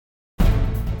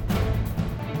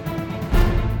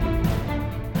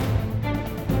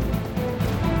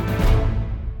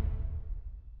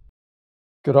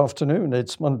Good afternoon.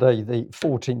 It's Monday, the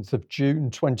 14th of June,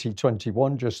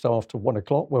 2021, just after 1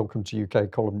 o'clock. Welcome to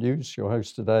UK Column News. Your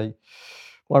host today,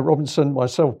 Mike Robinson,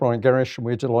 myself, Brian Gerrish, and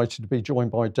we're delighted to be joined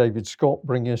by David Scott,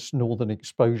 bringing us northern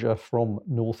exposure from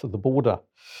north of the border.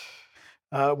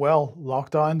 Well,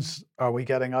 lockdowns, are we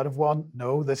getting out of one?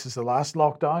 No, this is the last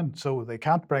lockdown, so they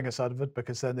can't bring us out of it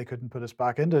because then they couldn't put us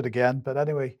back into it again. But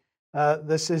anyway,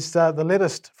 this is the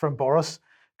latest from Boris.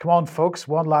 Come on, folks,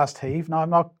 one last heave. Now, I'm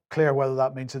not clear whether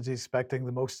that means that he's expecting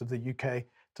the most of the UK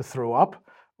to throw up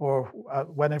or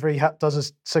whenever he does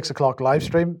his 6 o'clock live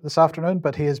stream this afternoon,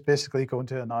 but he is basically going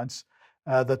to announce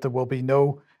that there will be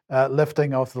no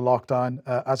lifting of the lockdown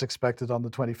as expected on the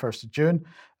 21st of June.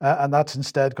 And that's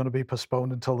instead going to be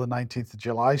postponed until the 19th of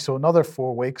July. So another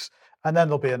 4 weeks, and then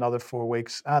there'll be another 4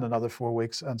 weeks and another 4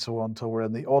 weeks and so on until we're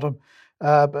in the autumn.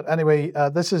 But anyway,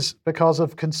 this is because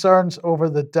of concerns over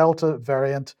the Delta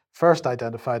variant first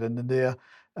identified in India,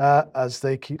 as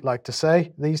they like to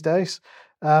say these days.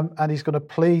 And he's going to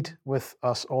plead with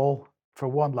us all for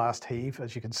one last heave,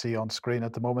 as you can see on screen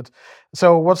at the moment.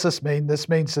 So what's this mean? This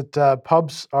means that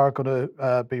pubs are going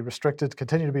to be restricted,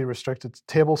 continue to be restricted to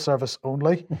table service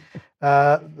only.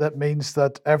 That means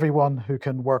that everyone who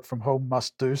can work from home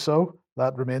must do so.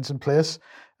 That remains in place.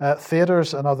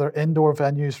 Theatres and other indoor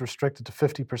venues restricted to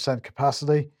 50%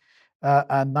 capacity,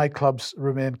 and nightclubs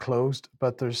remain closed,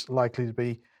 but there's likely to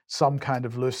be some kind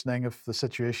of loosening of the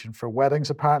situation for weddings,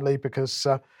 apparently, because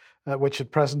which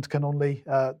at present can only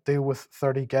deal with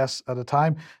 30 guests at a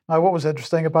time. Now, what was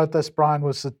interesting about this, Brian,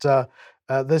 was that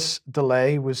this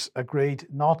delay was agreed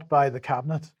not by the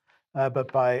cabinet, but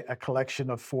by a collection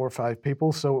of 4 or 5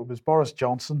 people. So it was Boris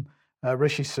Johnson,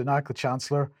 Rishi Sunak, the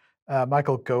Chancellor,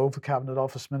 Michael Gove, the Cabinet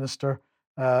Office Minister,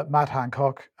 Matt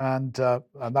Hancock, and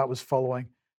that was following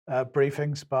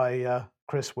briefings by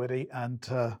Chris Whitty and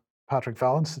Patrick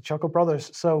Vallance, the Chuckle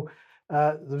Brothers. So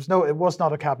it was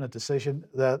not a cabinet decision.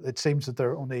 It seems that there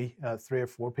are only 3 or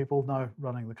 4 people now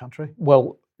running the country.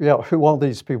 Well, yeah, who are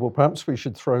these people? Perhaps we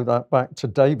should throw that back to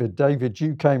David. David,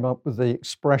 you came up with the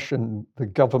expression, the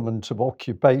government of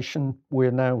occupation.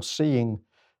 We're now seeing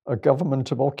a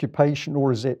government of occupation,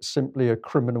 or is it simply a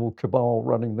criminal cabal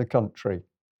running the country?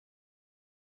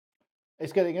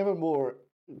 It's getting ever more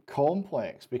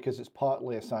complex because it's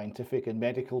partly a scientific and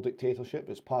medical dictatorship.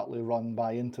 It's partly run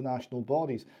by international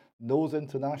bodies. Those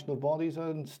international bodies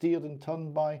are steered and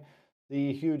turned by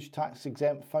the huge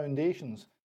tax-exempt foundations,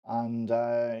 and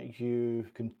you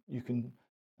can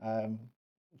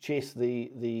chase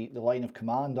the line of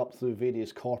command up through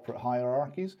various corporate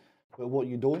hierarchies. But what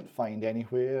you don't find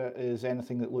anywhere is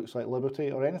anything that looks like liberty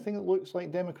or anything that looks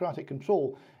like democratic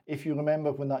control, if you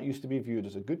remember when that used to be viewed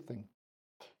as a good thing.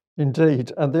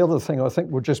 Indeed. And the other thing I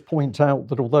think we'll just point out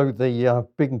that although the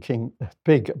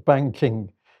big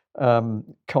banking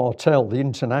cartel, the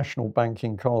international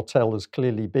banking cartel, has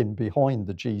clearly been behind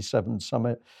the G7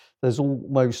 summit, there's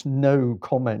almost no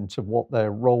comment of what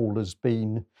their role has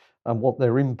been and what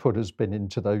their input has been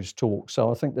into those talks. So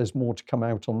I think there's more to come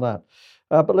out on that.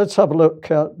 But let's have a look.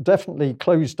 Definitely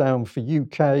closed down for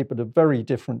UK, but a very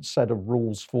different set of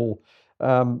rules for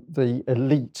the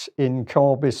elite in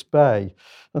Carbis Bay.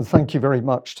 And thank you very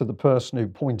much to the person who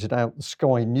pointed out the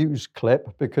Sky News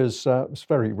clip, because it was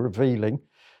very revealing.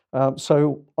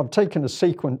 So I've taken a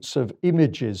sequence of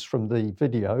images from the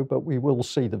video, but we will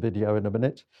see the video in a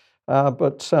minute.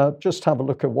 But just have a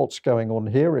look at what's going on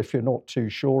here if you're not too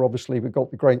sure. Obviously, we've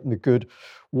got the great and the good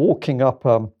walking up,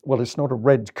 well, it's not a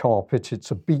red carpet,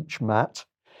 it's a beach mat.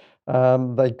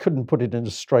 They couldn't put it in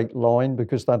a straight line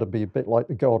because that'd be a bit like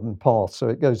the garden path. So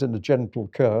it goes in a gentle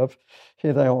curve.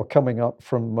 Here they are coming up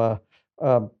from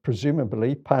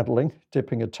presumably paddling,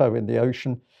 dipping a toe in the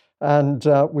ocean. And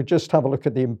we just have a look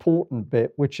at the important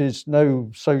bit, which is no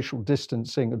social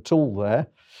distancing at all there.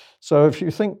 So if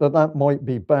you think that that might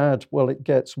be bad, well, it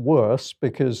gets worse,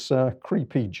 because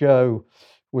Creepy Joe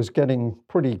was getting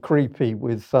pretty creepy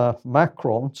with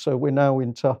Macron. So we're now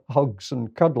into hugs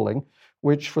and cuddling,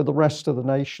 which for the rest of the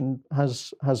nation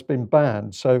has been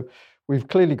banned. So we've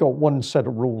clearly got one set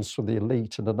of rules for the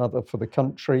elite and another for the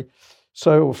country.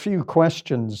 So a few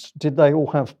questions. Did they all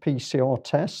have PCR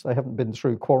tests? They haven't been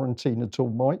through quarantine at all,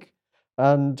 Mike.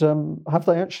 And have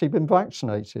they actually been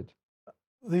vaccinated?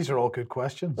 These are all good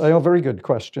questions. They are very good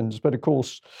questions, but of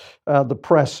course, the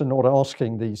press are not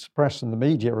asking these, press and the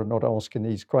media are not asking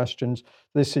these questions.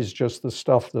 This is just the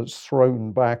stuff that's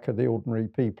thrown back at the ordinary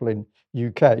people in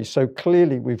UK. So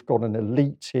clearly we've got an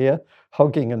elite here,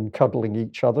 hugging and cuddling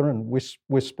each other and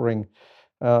whispering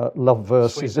love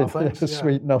verses,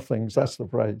 sweet nothings, that's the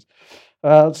phrase.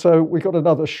 So we got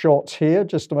another shot here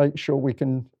just to make sure we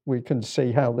can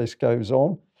see how this goes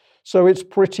on. So it's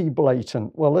pretty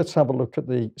blatant. Well, let's have a look at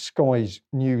the Sky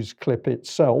News clip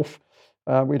itself.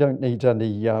 We don't need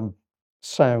any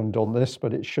sound on this,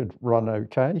 but it should run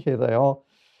okay. Here they are.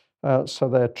 So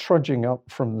they're trudging up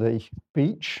from the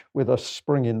beach with a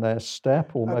spring in their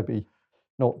step, or maybe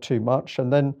not too much.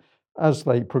 And then as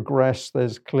they progress,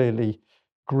 there's clearly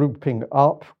grouping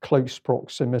up, close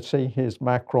proximity. Here's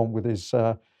Macron with his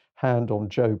hand on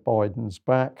Joe Biden's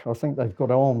back. I think they've got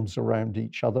arms around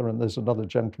each other, and there's another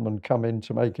gentleman come in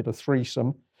to make it a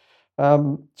threesome.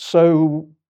 So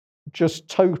just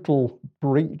total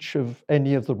breach of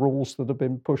any of the rules that have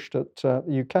been pushed at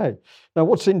the UK. Now,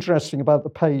 what's interesting about the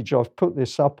page I've put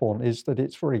this up on is that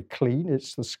it's very clean.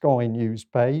 It's the Sky News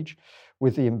page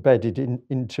with the embedded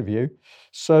interview.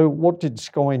 So what did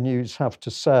Sky News have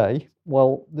to say?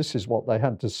 Well, this is what they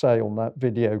had to say on that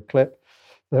video clip.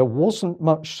 There wasn't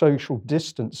much social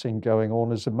distancing going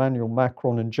on as Emmanuel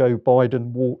Macron and Joe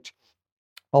Biden walked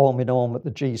arm in arm at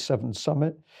the G7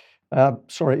 summit.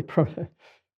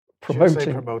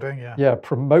 Promoting,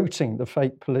 promoting the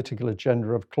fake political agenda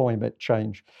of climate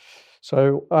change.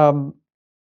 So,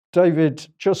 David,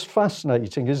 just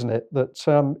fascinating, isn't it?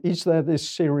 That is there this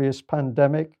serious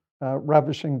pandemic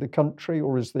ravishing the country,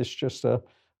 or is this just a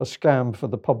scam for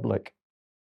the public?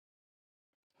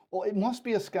 Well, it must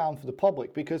be a scam for the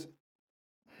public, because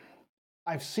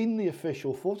I've seen the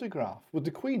official photograph with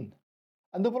the Queen,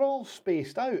 and they were all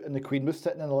spaced out, and the Queen was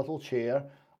sitting in a little chair,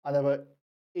 and about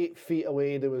 8 feet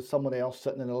away there was someone else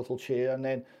sitting in a little chair, and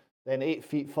then 8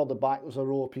 feet further back was a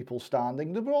row of people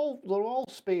standing. They were all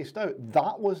spaced out.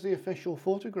 That was the official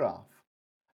photograph.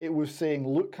 It was saying,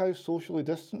 look how socially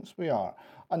distanced we are.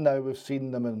 And now we've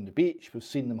seen them on the beach, we've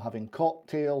seen them having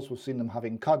cocktails, we've seen them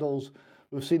having cuddles,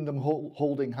 we've seen them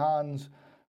holding hands.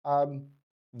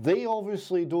 They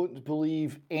obviously don't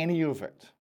believe any of it.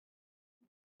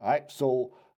 Right?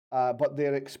 So, but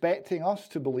they're expecting us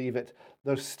to believe it.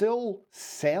 They're still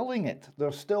selling it.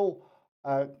 They're still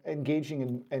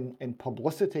engaging in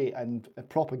publicity and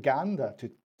propaganda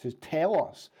to tell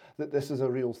us that this is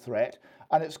a real threat.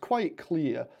 And it's quite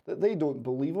clear that they don't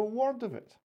believe a word of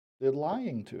it. They're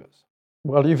lying to us.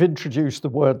 Well, you've introduced the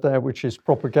word there, which is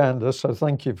propaganda. So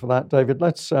thank you for that, David.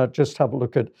 Let's just have a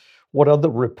look at what other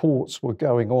reports were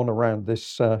going on around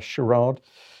this charade.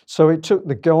 So it took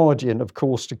The Guardian, of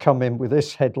course, to come in with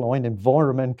this headline: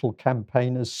 environmental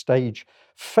campaigners stage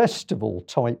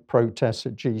festival-type protests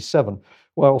at G7.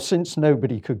 Well, since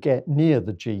nobody could get near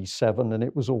the G7 and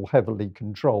it was all heavily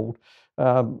controlled,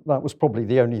 that was probably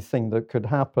the only thing that could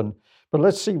happen. But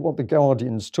let's see what The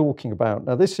Guardian's talking about.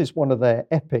 Now, this is one of their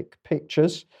epic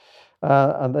pictures.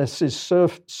 And this is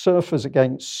Surfers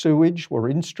Against Sewage were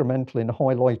instrumental in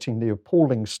highlighting the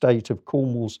appalling state of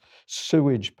Cornwall's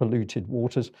sewage-polluted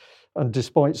waters. And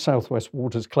despite South West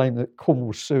Water's claim that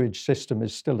Cornwall's sewage system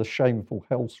is still a shameful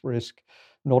health risk,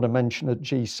 not a mention at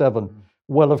G7.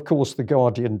 Well, of course, The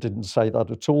Guardian didn't say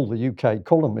that at all. The UK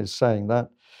column is saying that.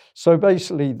 So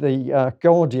basically, the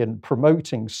Guardian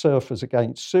promoting Surfers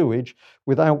Against Sewage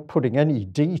without putting any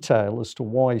detail as to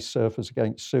why Surfers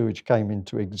Against Sewage came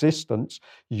into existence.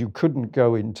 You couldn't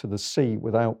go into the sea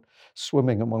without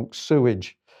swimming amongst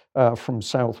sewage from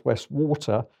South West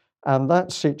Water. And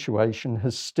that situation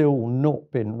has still not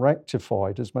been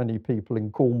rectified, as many people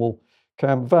in Cornwall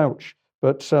can vouch.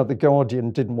 But The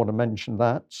Guardian didn't want to mention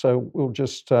that. So we'll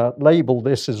just label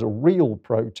this as a real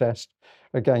protest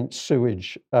against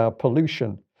sewage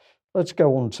pollution. Let's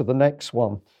go on to the next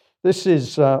one. This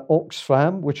is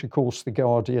Oxfam, which of course The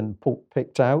Guardian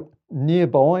picked out.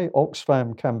 Nearby,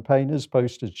 Oxfam campaigners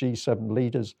post as G7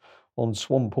 leaders on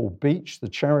Swampole Beach. The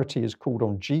charity has called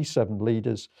on G7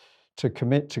 leaders to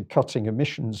commit to cutting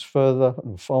emissions further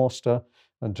and faster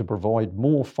and to provide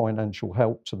more financial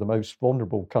help to the most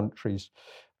vulnerable countries,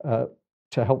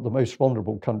 to help the most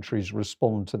vulnerable countries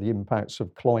respond to the impacts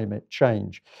of climate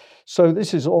change. So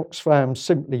this is Oxfam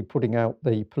simply putting out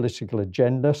the political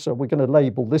agenda. So we're going to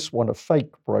label this one a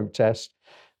fake protest,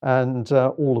 and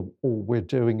all we're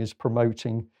doing is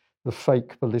promoting the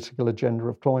fake political agenda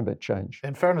of climate change.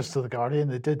 In fairness to The Guardian,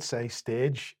 they did say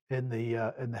stage in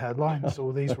the headline,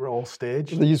 so these were all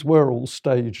staged. These were all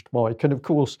staged, Mike, and of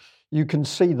course you can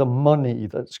see the money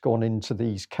that's gone into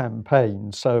these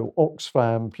campaigns. So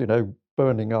Oxfam,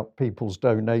 burning up people's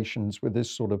donations with this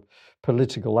sort of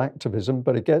political activism.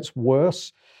 But it gets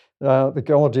worse. The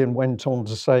Guardian went on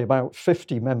to say about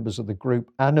 50 members of the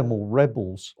group Animal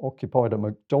Rebels occupied a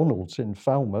McDonald's in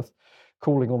Falmouth,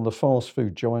 calling on the fast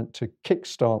food giant to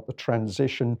kickstart the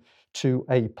transition to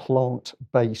a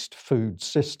plant-based food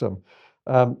system.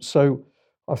 So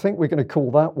I think we're going to call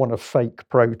that one a fake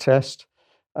protest.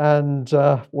 And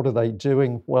what are they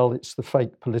doing? Well, it's the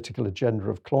fake political agenda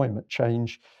of climate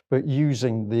change, but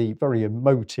using the very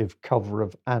emotive cover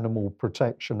of animal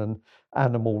protection and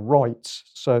animal rights.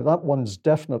 So that one's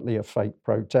definitely a fake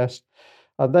protest.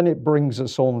 And then it brings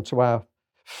us on to our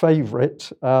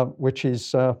favourite, which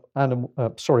is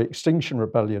Extinction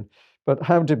Rebellion. But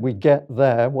how did we get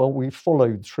there? Well, we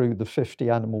followed through the 50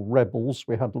 animal rebels.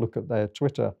 We had a look at their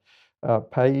Twitter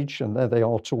page, and there they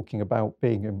are talking about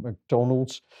being in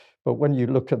McDonald's. But when you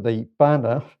look at the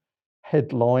banner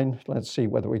headline, let's see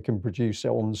whether we can produce it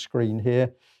on screen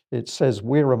here. It says,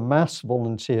 "We're a mass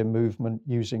volunteer movement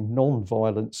using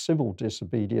non-violent civil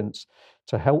disobedience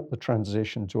to help the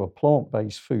transition to a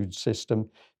plant-based food system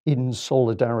in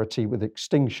solidarity with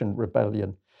Extinction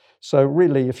Rebellion." So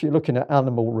really, if you're looking at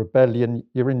animal rebellion,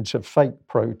 you're into fake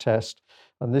protest,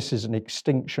 and this is an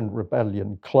Extinction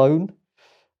Rebellion clone.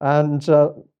 And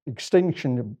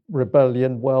Extinction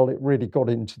Rebellion, well, it really got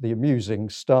into the amusing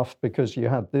stuff because you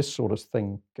had this sort of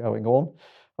thing going on.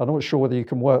 I'm not sure whether you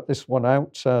can work this one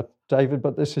out, David,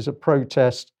 but this is a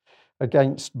protest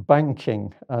against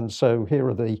banking. And so here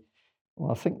are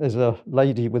I think there's a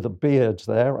lady with a beard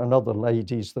there and other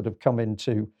ladies that have come in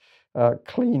to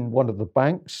clean one of the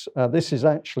banks. This is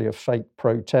actually a fake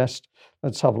protest.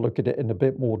 Let's have a look at it in a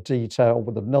bit more detail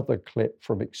with another clip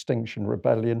from Extinction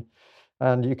Rebellion.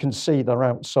 And you can see they're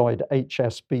outside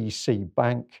HSBC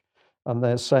Bank, and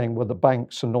they're saying, well, the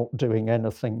banks are not doing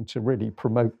anything to really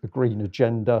promote the green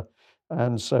agenda.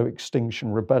 And so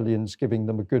Extinction Rebellion's giving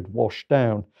them a good wash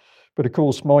down. But of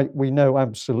course, Mike, we know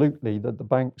absolutely that the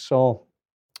banks are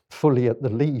fully at the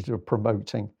lead of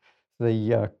promoting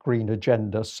the green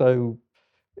agenda. So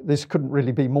this couldn't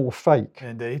really be more fake.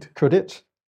 Indeed. Could it?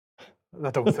 I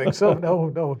don't think so.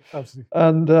 No, absolutely.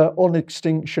 And on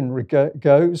extinction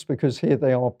goes, because here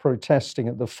they are protesting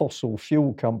at the fossil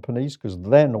fuel companies because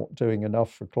they're not doing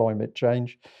enough for climate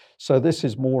change. So this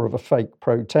is more of a fake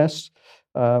protest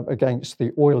against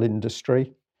the oil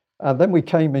industry. And then we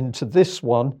came into this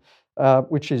one,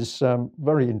 which is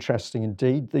very interesting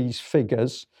indeed. These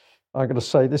figures, I'm going to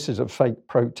say this is a fake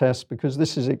protest because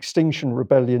this is Extinction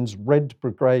Rebellion's Red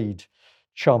Brigade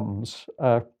chums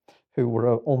who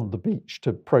were on the beach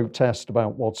to protest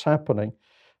about what's happening.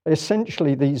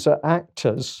 Essentially, these are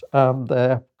actors. They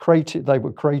were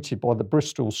created by the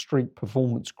Bristol Street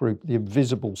Performance Group, the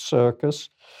Invisible Circus.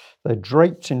 They're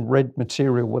draped in red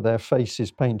material with their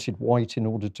faces painted white in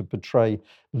order to portray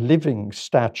living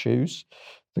statues.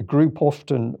 The group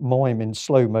often mime in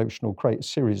slow motion or create a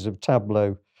series of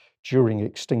tableaux during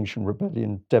Extinction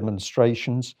Rebellion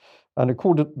demonstrations. And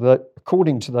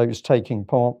according to those taking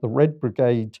part, the Red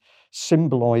Brigade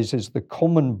symbolizes the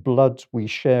common blood we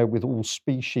share with all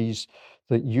species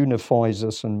that unifies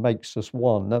us and makes us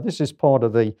one. Now, this is part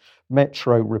of the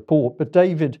Metro report, but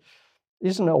David,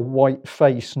 isn't a white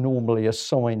face normally a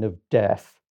sign of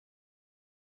death?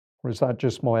 Or is that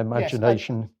just my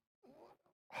imagination?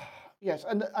 Yes,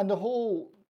 and the whole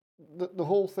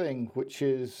thing, which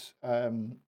is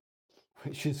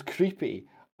creepy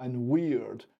and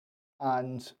weird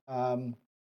and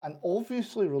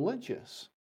obviously religious,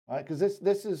 right? Because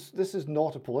this is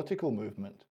not a political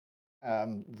movement,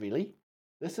 really.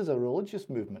 This is a religious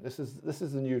movement. This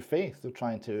is the new faith they're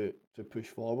trying to push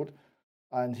forward.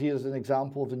 And here's an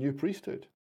example of the new priesthood.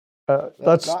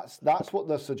 That's what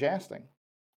they're suggesting.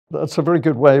 That's a very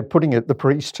good way of putting it, the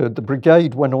priesthood. The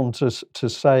brigade went on to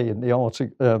say in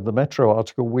the Metro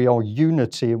article, we are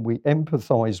unity and we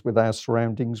empathise with our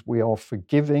surroundings. We are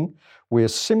forgiving. We are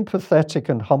sympathetic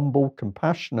and humble,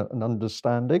 compassionate and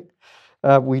understanding.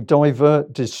 We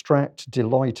divert, distract,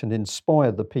 delight and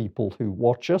inspire the people who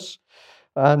watch us.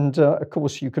 And of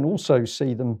course, you can also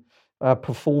see them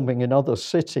performing in other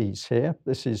cities here.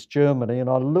 This is Germany. And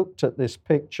I looked at this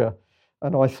picture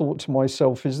and I thought to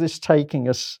myself, is this taking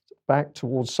us back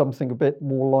towards something a bit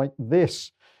more like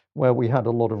this, where we had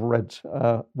a lot of red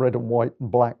and white and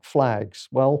black flags?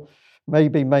 Well,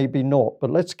 maybe not.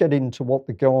 But let's get into what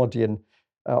The Guardian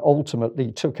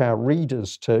ultimately took our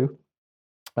readers to.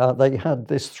 They had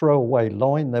this throwaway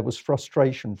line. There was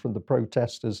frustration from the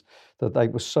protesters that they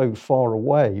were so far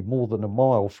away, more than a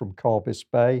mile from Carbis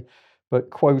Bay,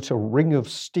 but, quote, a ring of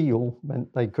steel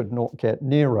meant they could not get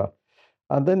nearer.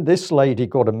 And then this lady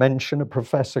got a mention,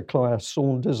 Professor Claire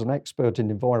Saunders, an expert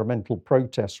in environmental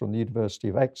protests from the University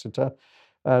of Exeter.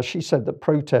 She said that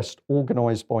protests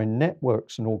organised by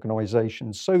networks and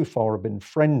organisations so far have been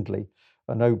friendly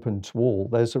and open to all.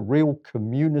 There's a real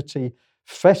community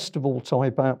festival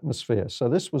type atmosphere. So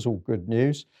this was all good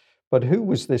news. But who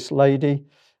was this lady?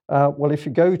 Well, if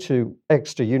you go to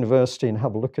Exeter University and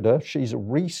have a look at her, she's a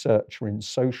researcher in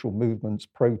social movements,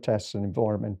 protests and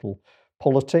environmental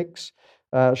politics.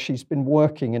 She's been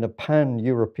working in a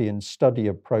pan-European study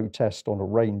of protest on a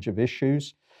range of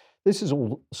issues. This is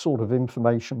all sort of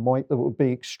information, Mike, that would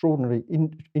be extraordinarily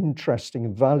interesting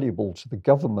and valuable to the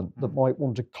government that might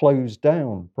want to close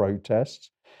down protests.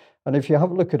 And if you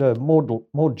have a look at her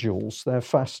modules, they're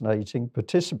fascinating.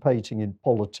 Participating in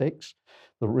politics,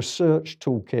 the research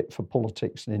toolkit for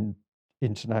politics and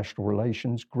international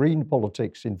relations, green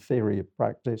politics in theory and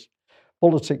practice,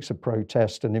 politics of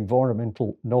protest and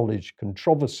environmental knowledge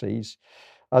controversies.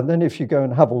 And then if you go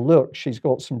and have a look, she's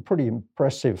got some pretty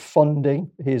impressive funding.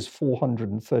 Here's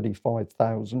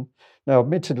 435,000. Now,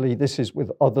 admittedly, this is with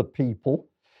other people.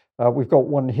 We've got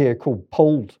one here called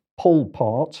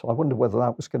Polpart. I wonder whether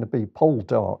that was going to be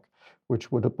Poldark,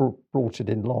 which would have brought it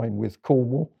in line with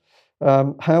Cornwall.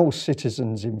 How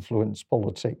citizens influence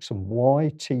politics and why,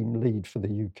 team lead for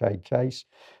the UK case.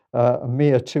 A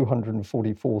mere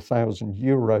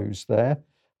 €244,000 there.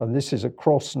 And this is a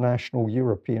cross-national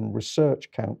European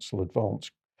Research Council advance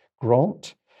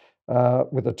grant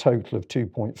with a total of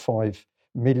 2.5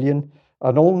 million.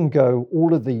 And on go,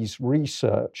 all of these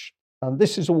research, and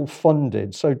this is all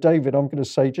funded. So David, I'm going to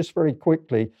say just very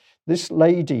quickly, this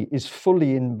lady is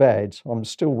fully in bed. I'm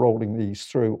still rolling these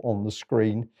through on the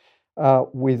screen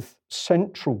with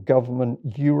central government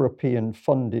European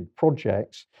funded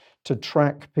projects to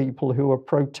track people who are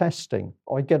protesting.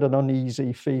 I get an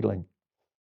uneasy feeling.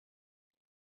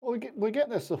 Well, we get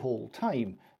this the whole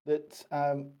time, that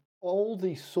all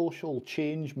these social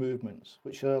change movements,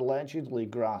 which are allegedly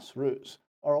grassroots,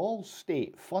 are all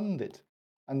state-funded.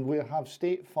 And we have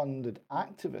state-funded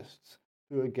activists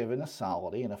who are given a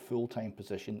salary and a full-time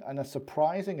position and a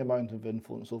surprising amount of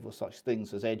influence over such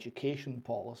things as education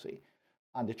policy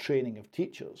and the training of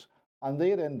teachers. And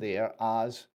they're in there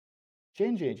as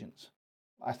change agents.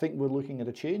 I think we're looking at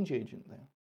a change agent there.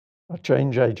 A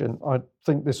change agent. I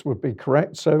think this would be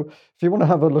correct. So if you want to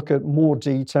have a look at more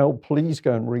detail, please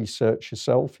go and research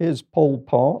yourself. Here's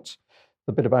Polpart,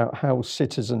 the bit about how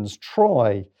citizens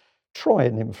try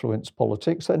and influence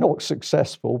politics. They're not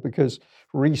successful because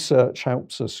research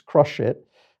helps us crush it.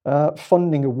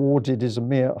 Funding awarded is a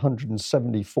mere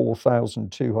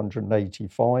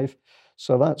 174,285.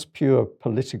 So that's pure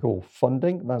political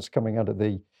funding. That's coming out of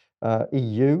the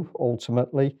EU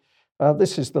ultimately.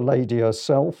 This is the lady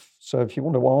herself. So if you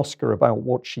want to ask her about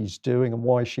what she's doing and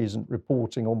why she isn't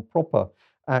reporting on proper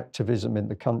activism in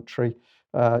the country,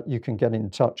 you can get in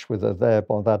touch with her there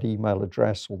by that email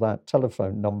address or that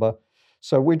telephone number.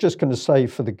 So we're just going to say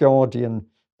for The Guardian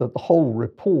that the whole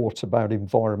report about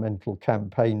environmental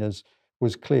campaigners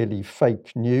was clearly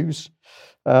fake news.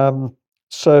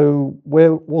 So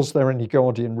was there any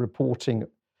Guardian reporting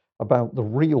about the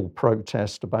real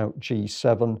protest about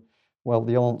G7? Well,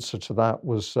 the answer to that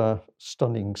was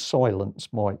stunning silence,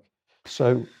 Mike.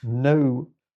 So no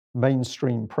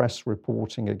mainstream press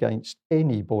reporting against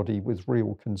anybody with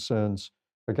real concerns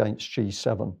against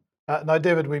G7. Now,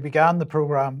 David, we began the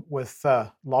programme with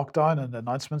lockdown and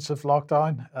announcements of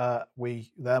lockdown.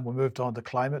 We moved on to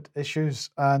climate issues.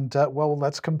 And well,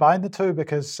 let's combine the two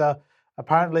because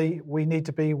apparently we need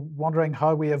to be wondering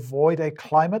how we avoid a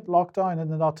climate lockdown in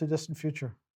the not too distant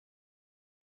future.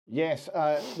 Yes,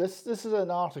 this is an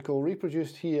article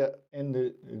reproduced here in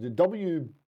the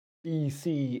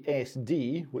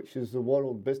WBCSD, which is the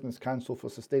World Business Council for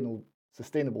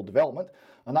Sustainable Development,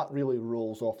 and that really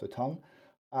rolls off the tongue.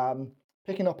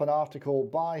 Picking up an article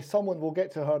by someone, we'll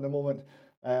get to her in a moment,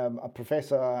 a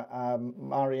Professor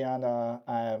Mariana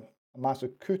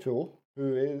Mazzucato,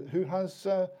 who has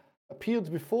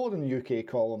appeared before in the UK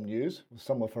Column News with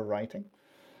some of her writing.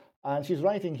 And she's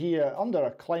writing here, under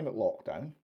a climate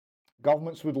lockdown,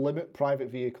 governments would limit private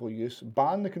vehicle use,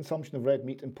 ban the consumption of red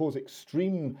meat, impose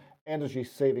extreme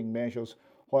energy-saving measures,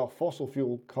 while fossil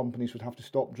fuel companies would have to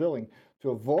stop drilling. To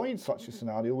avoid such a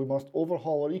scenario, we must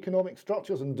overhaul our economic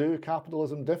structures and do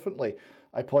capitalism differently.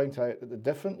 I point out that the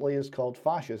differently is called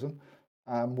fascism,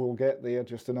 and we'll get there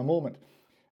just in a moment.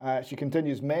 She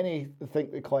continues, many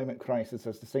think the climate crisis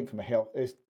is distinct from the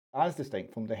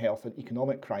health and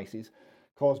economic crises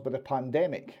caused by the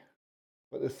pandemic.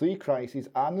 But the three crises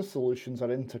and the solutions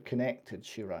are interconnected,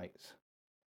 she writes.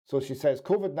 So she says,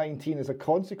 COVID-19 is a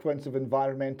consequence of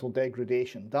environmental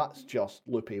degradation. That's just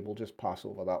loopy, we'll just pass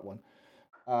over that one.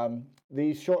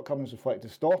 These shortcomings reflect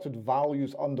distorted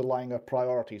values underlying our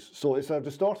priorities. So it's our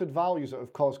distorted values that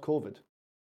have caused COVID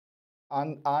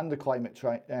and the climate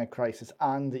crisis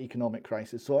and the economic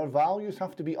crisis. So our values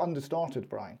have to be undistorted,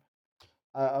 Brian.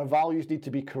 Our values need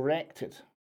to be corrected.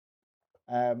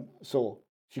 So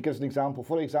she gives an example.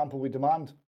 For example, we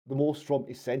demand the most from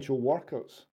essential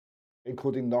workers.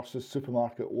 including nurses,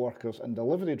 supermarket workers, and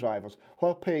delivery drivers,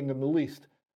 while paying them the least.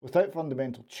 Without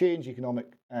fundamental change,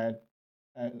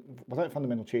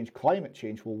 climate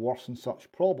change will worsen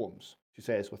such problems, she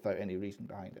says, without any reason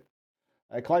behind it.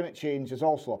 Climate change is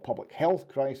also a public health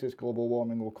crisis. Global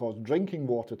warming will cause drinking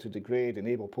water to degrade,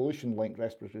 enable pollution-linked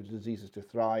respiratory diseases to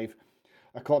thrive.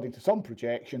 According to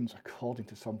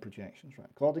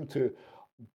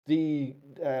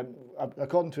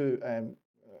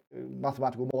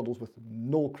mathematical models with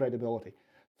no credibility,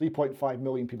 3.5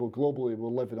 million people globally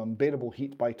will live in unbearable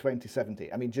heat by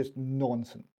 2070. I mean, just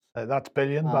nonsense. That's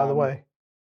billion, by the way.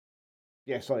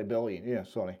 Yeah, sorry, billion. Yeah,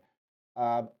 sorry.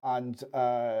 And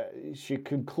she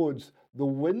concludes, the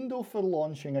window for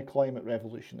launching a climate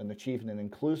revolution and achieving an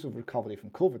inclusive recovery from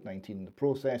COVID-19 in the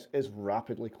process is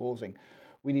rapidly closing.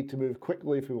 We need to move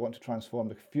quickly if we want to transform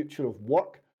the future of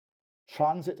work,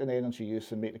 transit and energy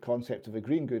use and make the concept of a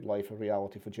green good life a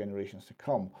reality for generations to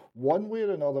come. One way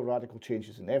or another, radical change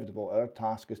is inevitable. Our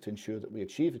task is to ensure that we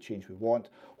achieve the change we want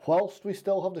whilst we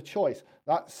still have the choice.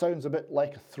 That sounds a bit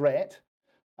like a threat.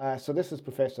 So this is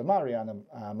Professor Mariana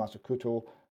Mazzucato,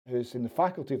 who's in the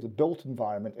faculty of the Built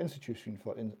Environment Institution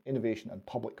for Innovation and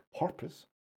Public Purpose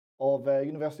of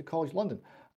University College London.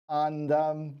 And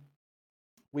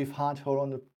we've had her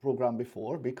on the programme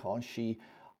before because she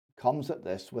comes at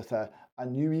this with a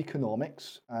new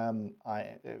economics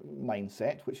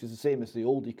mindset, which is the same as the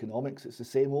old economics. It's the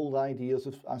same old ideas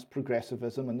as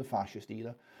progressivism and the fascist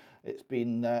era. It's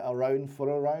been around for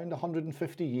around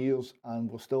 150 years and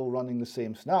we're still running the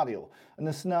same scenario. And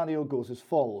the scenario goes as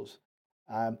follows.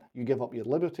 You give up your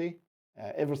liberty,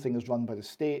 everything is run by the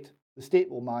state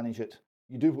will manage it,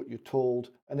 you do what you're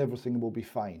told and everything will be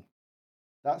fine.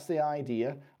 That's the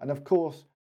idea. And of course,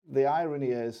 the irony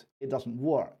is it doesn't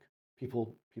work.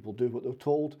 People do what they're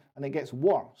told and it gets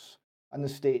worse. And the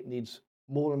state needs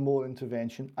more and more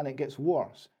intervention and it gets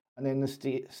worse. And then the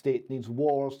state needs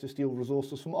wars to steal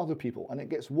resources from other people and it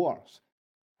gets worse.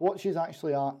 What she's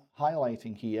actually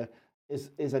highlighting here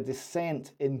is a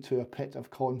descent into a pit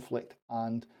of conflict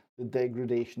and the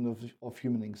degradation of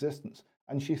human existence.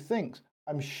 And she thinks,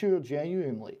 I'm sure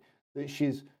genuinely, that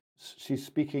she's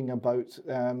speaking about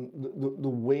the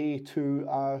way to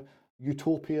a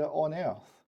utopia on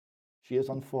Earth. She is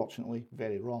unfortunately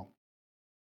very wrong.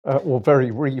 Or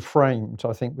very reframed,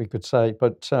 I think we could say.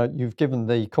 But you've given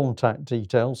the contact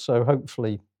details, so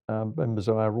hopefully members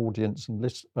of our audience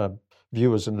and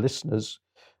viewers and listeners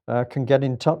can get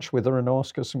in touch with her and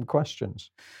ask her some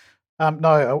questions.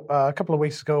 Now, a couple of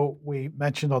weeks ago, we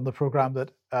mentioned on the programme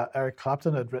that Eric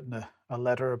Clapton had written a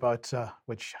letter about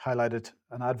which highlighted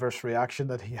an adverse reaction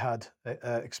that he had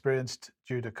experienced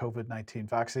due to COVID-19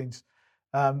 vaccines.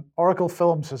 Oracle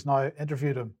Films has now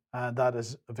interviewed him, and that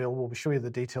is available. We'll show you the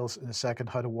details in a second,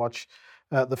 how to watch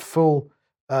the full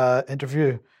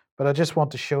interview. But I just want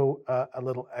to show a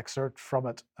little excerpt from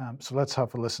it. So let's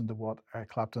have a listen to what Eric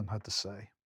Clapton had to say.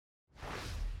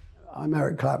 I'm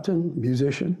Eric Clapton,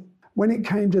 musician. When it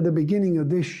came to the beginning of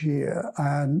this year,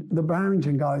 and the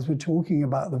Barrington guys were talking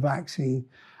about the vaccine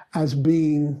as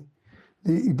being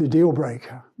the deal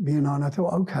breaker, and I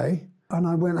thought, okay. And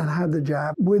I went and had the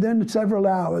jab. Within several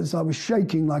hours, I was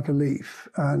shaking like a leaf.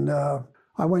 And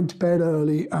I went to bed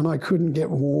early and I couldn't get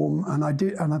warm. And I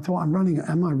thought,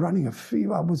 am I running a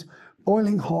fever? I was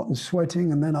boiling hot and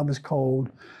sweating, and then I was cold.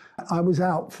 I was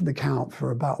out for the count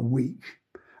for about a week.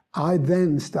 I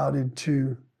then started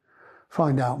to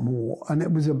find out more. And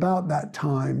it was about that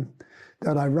time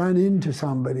that I ran into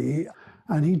somebody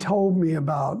and he told me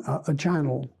about a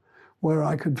channel where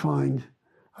I could find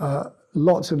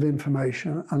lots of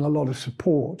information and a lot of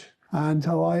support. And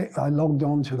so I logged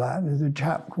on to that. There's a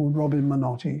chap called Robin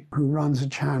Minotti who runs a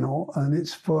channel, and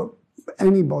it's for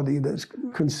anybody that's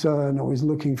concerned or is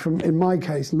looking in my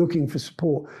case, looking for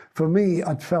support. For me,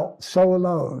 I'd felt so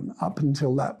alone up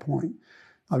until that point.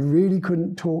 I really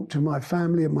couldn't talk to my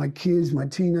family and my kids. My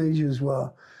teenagers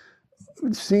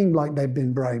it seemed like they'd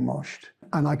been brainwashed.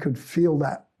 And I could feel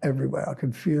that everywhere. I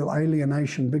could feel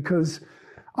alienation because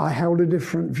I held a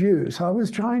different view. So I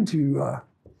was trying to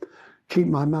keep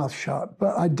my mouth shut,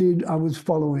 but I was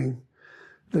following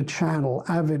the channel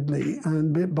avidly.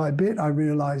 And bit by bit, I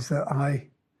realized that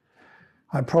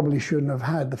I probably shouldn't have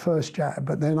had the first jab,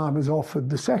 but then I was offered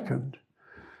the second.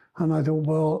 And I thought,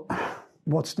 well,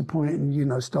 what's the point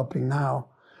in, stopping now?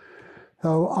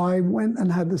 So I went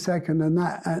and had the second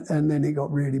and then it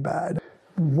got really bad.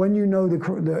 When you know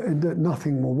that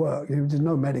nothing will work, there's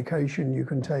no medication you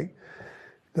can take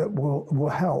that will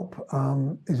help,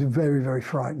 is very, very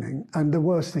frightening. And the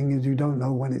worst thing is you don't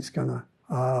know when it's going to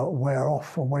wear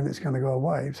off or when it's going to go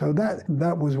away. So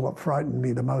that was what frightened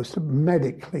me the most,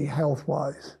 medically,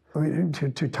 health-wise. I mean,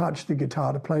 to touch the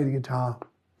guitar, to play the guitar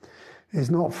is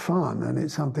not fun, and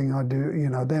it's something I do, you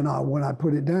know, then when I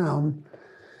put it down,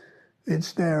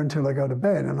 it's there until I go to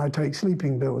bed, and I take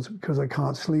sleeping pills because I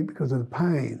can't sleep because of the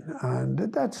pain, and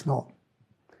it's not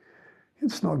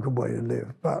a good way to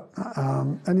live. But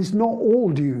and it's not all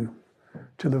due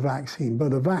to the vaccine,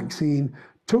 but the vaccine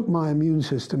took my immune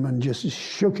system and just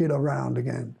shook it around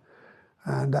again,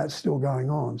 and that's still going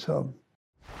on. So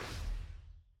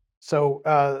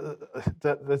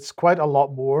that's quite a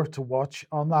lot more to watch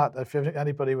on that. If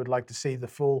anybody would like to see the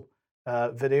full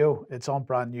video, it's on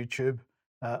brand YouTube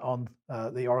on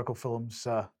the Oracle Films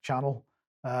channel.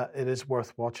 It is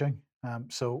worth watching.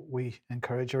 So we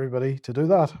encourage everybody to do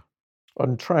that.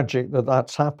 And tragic that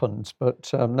that's happened,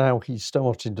 but now he's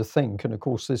starting to think. And of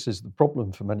course, this is the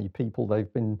problem for many people.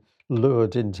 They've been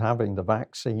lured into having the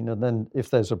vaccine. And then if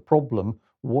there's a problem,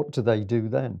 what do they do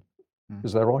then?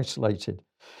 Because they're isolated.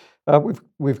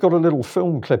 We've got a little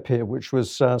film clip here, which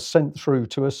was sent through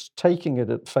to us, taking it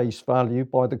at face value.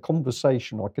 By the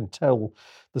conversation, I can tell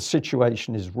the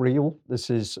situation is real. This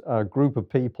is a group of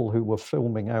people who were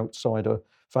filming outside a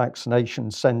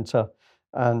vaccination centre.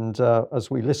 And as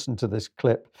we listen to this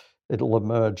clip, it'll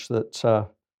emerge that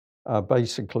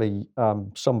basically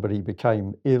somebody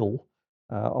became ill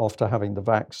after having the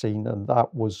vaccine, and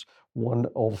that was one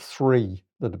of 3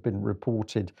 that have been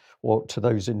reported to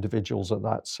those individuals at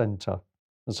that centre.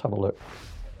 Let's have a look.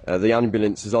 The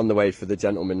ambulance is on the way for the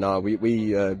gentleman now.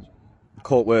 We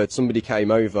caught word somebody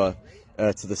came over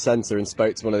to the centre and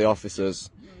spoke to one of the officers.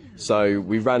 So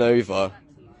we ran over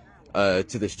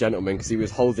to this gentleman because he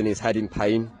was holding his head in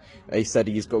pain. He said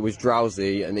was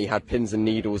drowsy and he had pins and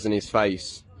needles in his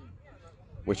face,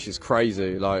 which is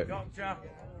crazy. Like,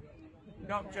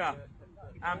 Doctor,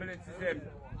 ambulance is in.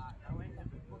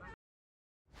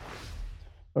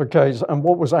 Okay, and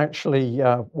what was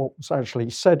actually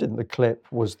said in the clip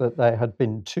was that there had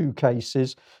been 2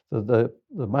 cases that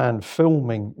the man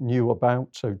filming knew about.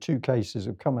 So 2 cases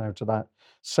have come out of that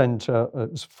centre.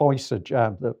 It was Pfizer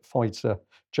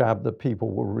jab that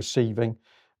people were receiving,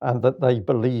 and that they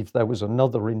believed there was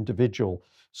another individual.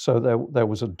 So there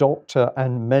was a doctor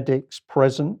and medics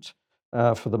present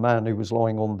for the man who was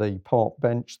lying on the park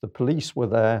bench. The police were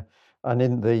there, and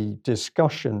in the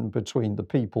discussion between the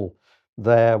people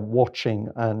there watching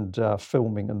and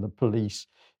filming and the police,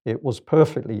 it was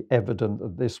perfectly evident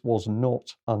that this was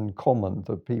not uncommon,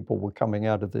 that people were coming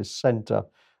out of this centre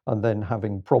and then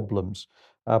having problems.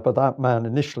 But that man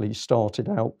initially started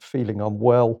out feeling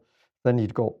unwell, then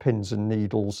he'd got pins and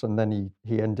needles, and then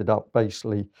he ended up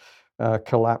basically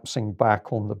collapsing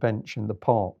back on the bench in the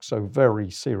park. So very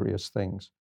serious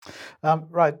things.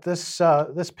 Right, this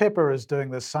scientific paper is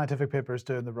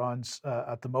doing the rounds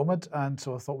at the moment, and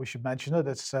so I thought we should mention it.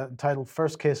 It's entitled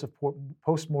 "First Case of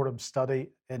Post-Mortem Study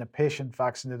in a Patient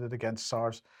Vaccinated Against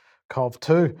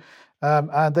SARS-CoV-2,"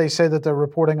 and they say that they're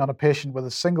reporting on a patient with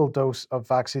a single dose of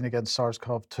vaccine against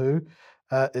SARS-CoV-2.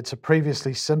 It's a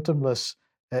previously symptomless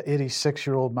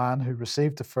 86-year-old man who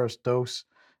received the first dose.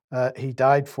 He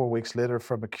died 4 weeks later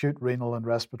from acute renal and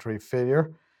respiratory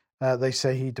failure. They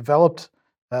say he developed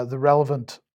the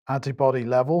relevant antibody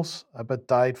levels, but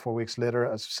died 4 weeks later,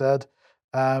 as said.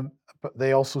 But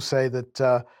they also say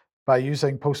that by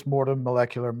using post-mortem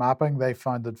molecular mapping, they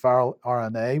found that viral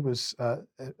RNA was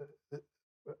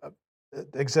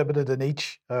exhibited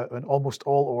in almost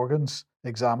all organs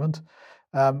examined.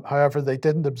 However, they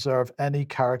didn't observe any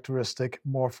characteristic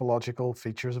morphological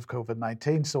features of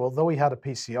COVID-19. So although he had a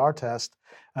PCR test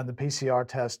and the PCR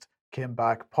test came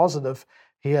back positive,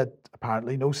 he had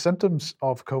apparently no symptoms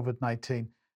of COVID-19.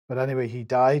 But anyway, he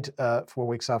died 4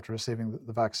 weeks after receiving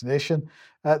the vaccination.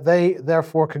 They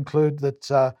therefore conclude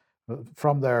that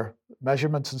from their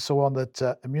measurements and so on, that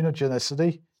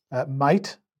immunogenicity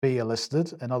might be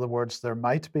elicited. In other words, there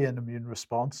might be an immune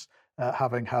response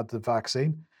having had the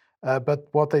vaccine. But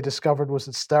what they discovered was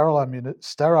that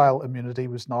sterile immunity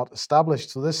was not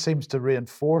established. So this seems to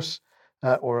reinforce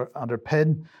or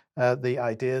underpin the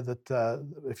idea that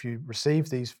if you receive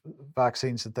these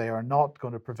vaccines, that they are not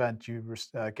going to prevent you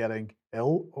getting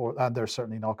ill, and they're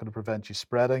certainly not going to prevent you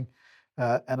spreading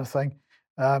anything.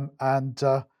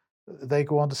 They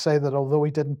go on to say that although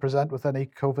he didn't present with any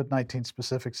COVID-19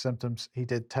 specific symptoms, he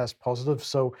did test positive.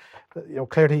 So,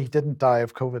 clearly he didn't die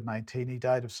of COVID-19. He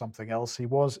died of something else. He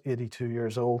was 82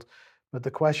 years old. But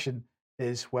the question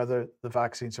is whether the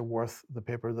vaccines are worth the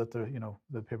paper that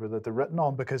they're written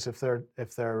on. Because if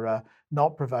they're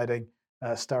not providing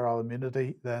sterile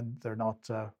immunity, then they're not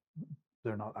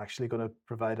actually going to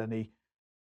provide any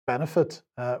benefit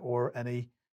or any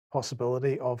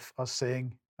possibility of us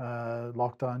seeing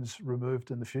lockdowns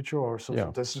removed in the future or social Yeah,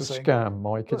 it's a distancing. scam,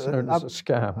 Mike. It's known as a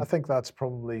scam. I think that's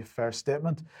probably a fair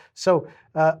statement. So,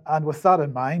 and with that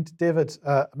in mind, David,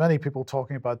 many people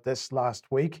talking about this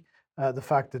last week, the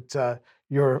fact that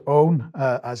your own,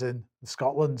 as in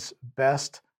Scotland's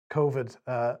best COVID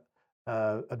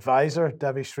advisor,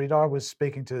 Debbie Sridhar, was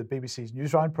speaking to BBC's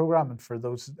Newsround programme. And for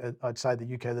those outside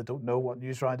the UK that don't know what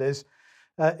Newsround is,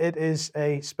 it is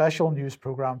a special news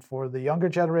programme for the younger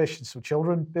generation, so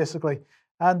children, basically.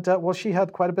 And well, she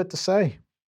had quite a bit to say.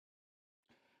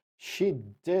 She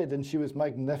did, and she was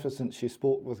magnificent. She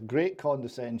spoke with great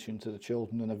condescension to the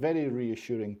children in a very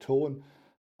reassuring tone.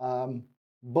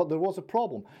 But there was a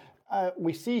problem.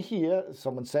 We see here,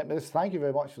 someone sent me this. Thank you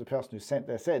very much for the person who sent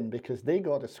this in, because they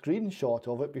got a screenshot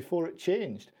of it before it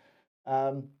changed.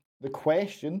 The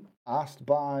question asked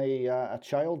by a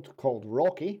child called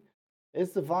Rocky: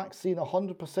 is the vaccine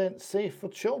 100% safe for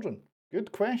children?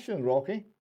 Good question, Rocky.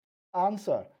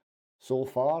 Answer: so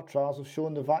far, trials have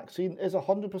shown the vaccine is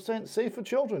 100% safe for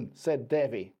children, said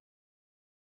Devi.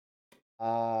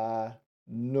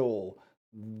 No.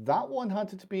 That one had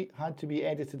to be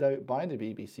edited out by the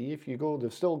BBC. If you go,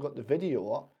 they've still got the video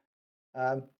up.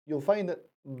 You'll find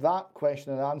that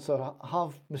question and answer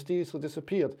have mysteriously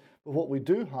disappeared. But what we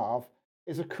do have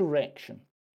is a correction.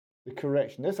 The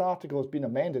correction. This article has been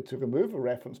amended to remove a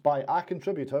reference by a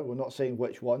contributor. We're not saying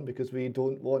which one because we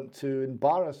don't want to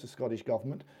embarrass the Scottish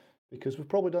Government, because we've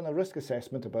probably done a risk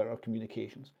assessment about our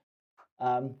communications.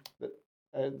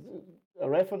 A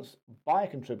reference by a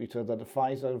contributor that the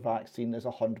Pfizer vaccine is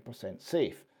 100%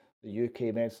 safe. The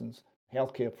UK Medicines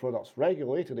Healthcare Products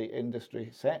Regulatory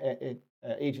Industry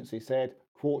Agency said,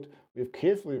 quote, "We have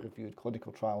carefully reviewed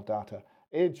clinical trial data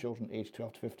in children aged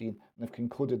 12 to 15 and have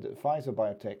concluded that the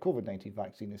Pfizer-BioNTech COVID-19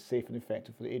 vaccine is safe and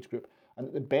effective for the age group and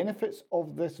that the benefits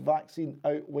of this vaccine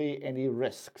outweigh any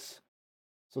risks."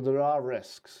 So there are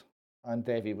risks, and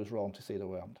Devi was wrong to say there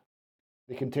weren't.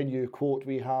 They continue, quote,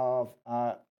 "We have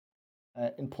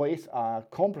in place a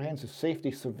comprehensive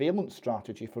safety surveillance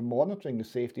strategy for monitoring the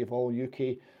safety of all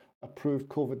UK approved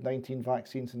COVID-19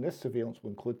 vaccines, and this surveillance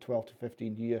will include 12 to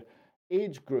 15-year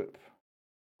age group."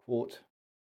 Quote,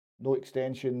 "No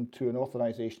extension to an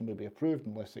authorisation will be approved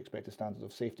unless the expected standards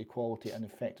of safety, quality and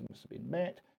effectiveness have been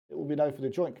met. It will be now for the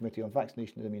Joint Committee on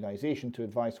Vaccination and Immunisation to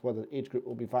advise whether the age group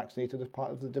will be vaccinated as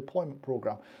part of the deployment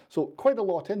programme." So quite a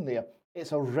lot in there.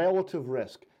 It's a relative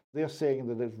risk. They're saying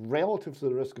that it's relative to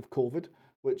the risk of COVID,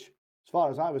 which, as far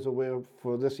as I was aware,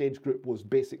 for this age group was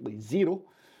basically zero.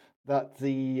 That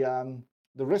the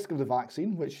risk of the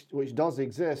vaccine, which does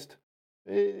exist,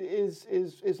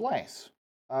 is less.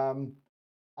 There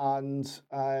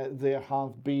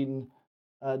have been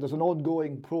there's an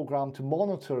ongoing programme to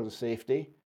monitor the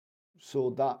safety. So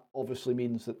that obviously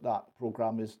means that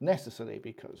programme is necessary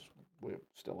because we're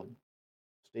still in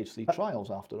stage 3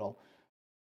 trials after all.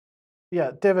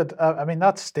 Yeah, David, I mean,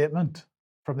 that statement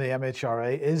from the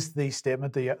MHRA is the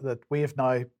statement that we have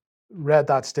now read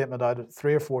that statement out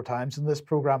 3 or 4 times in this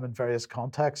programme in various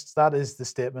contexts. That is the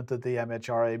statement that the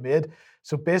MHRA made.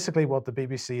 So basically what the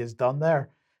BBC has done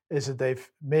there is that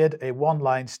they've made a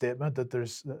one-line statement that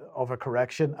there's of a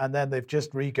correction, and then they've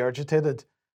just regurgitated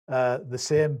the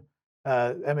same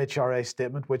MHRA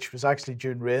statement, which was actually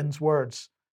June Rain's words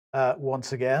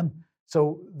once again.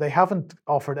 So they haven't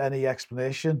offered any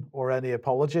explanation or any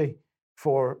apology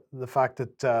for the fact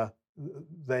that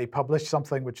they published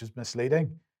something which is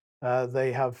misleading.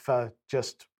 They have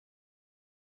just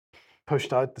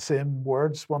pushed out the same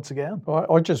words once again.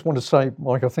 I just want to say,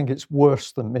 Mike, I think it's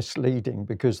worse than misleading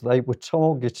because they were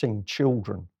targeting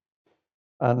children.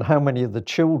 And how many of the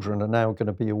children are now going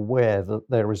to be aware that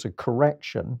there is a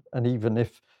correction? And even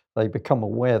if they become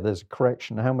aware there's a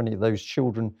correction, how many of those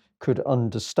children could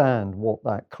understand what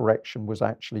that correction was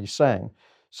actually saying?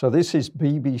 So this is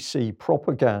BBC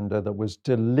propaganda that was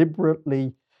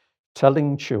deliberately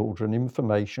telling children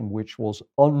information which was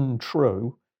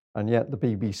untrue, and yet the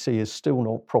BBC has still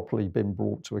not properly been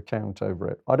brought to account over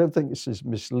it. I don't think this is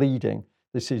misleading.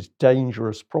 This is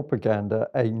dangerous propaganda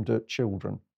aimed at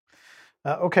children.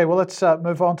 Okay, well, let's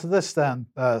move on to this then.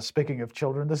 Speaking of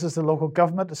children, this is the Local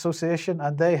Government Association,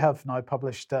 and they have now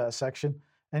published a section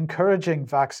encouraging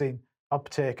vaccine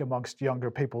uptake amongst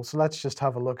younger people. So let's just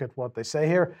have a look at what they say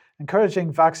here.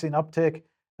 Encouraging vaccine uptake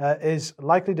is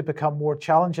likely to become more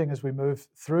challenging as we move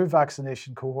through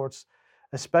vaccination cohorts,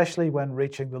 especially when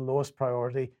reaching the lowest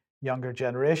priority younger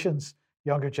generations.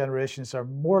 Younger generations are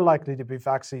more likely to be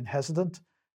vaccine hesitant,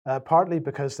 partly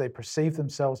because they perceive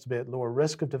themselves to be at lower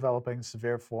risk of developing a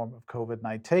severe form of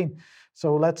COVID-19.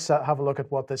 So let's have a look at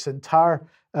what this entire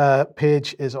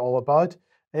page is all about.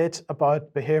 It's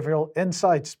about behavioral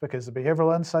insights, because the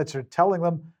behavioral insights are telling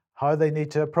them how they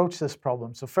need to approach this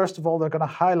problem. So first of all, they're going to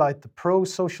highlight the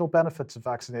pro-social benefits of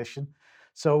vaccination.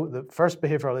 So the first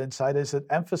behavioral insight is that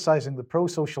emphasizing the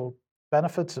pro-social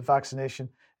benefits of vaccination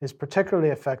is particularly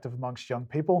effective amongst young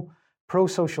people.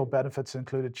 Pro-social benefits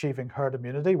include achieving herd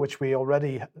immunity, which we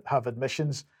already have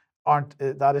admissions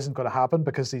that isn't going to happen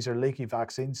because these are leaky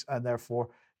vaccines, and therefore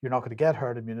you're not going to get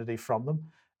herd immunity from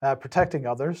them. Protecting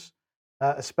others,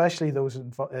 especially those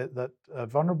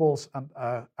vulnerables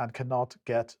and cannot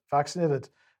get vaccinated.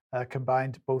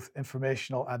 Combined, both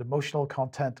informational and emotional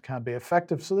content can be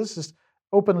effective. So this is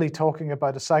openly talking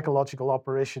about a psychological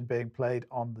operation being played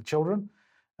on the children.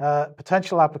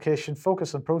 Potential application,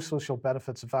 focus on pro-social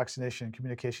benefits of vaccination and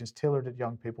communications tailored at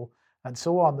young people, and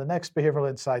so on. The next behavioral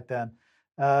insight then,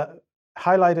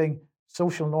 highlighting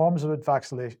social norms about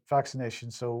vaccination.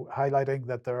 So highlighting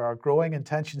that there are growing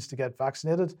intentions to get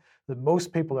vaccinated, that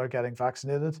most people are getting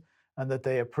vaccinated, and that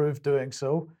they approve doing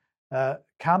so,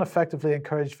 can effectively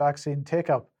encourage vaccine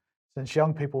take-up. Since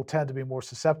young people tend to be more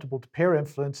susceptible to peer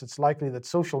influence, it's likely that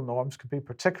social norms could be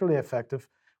particularly effective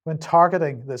when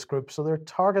targeting this group. So they're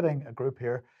targeting a group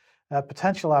here.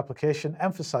 Potential application,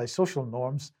 emphasize social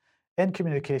norms in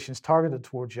communications targeted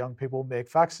towards young people,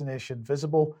 make vaccination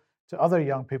visible to other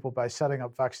young people by setting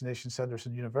up vaccination centres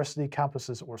in university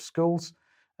campuses or schools,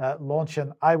 launch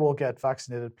an I will get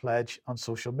vaccinated pledge on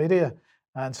social media.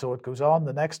 And so it goes on.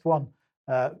 The next one,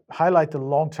 highlight the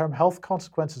long-term health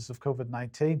consequences of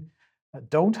COVID-19.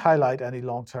 Don't highlight any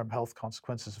long-term health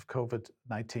consequences of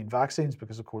COVID-19 vaccines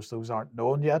because, of course, those aren't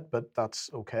known yet, but that's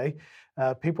okay.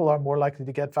 People are more likely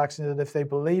to get vaccinated if they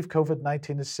believe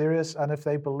COVID-19 is serious and if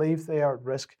they believe they are at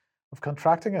risk of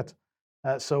contracting it.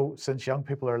 So since young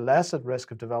people are less at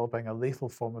risk of developing a lethal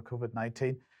form of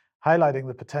COVID-19, highlighting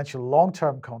the potential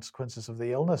long-term consequences of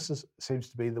the illness seems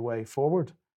to be the way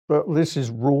forward. But this is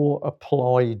raw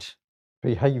applied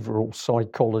behavioral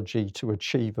psychology to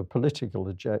achieve a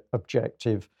political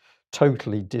objective,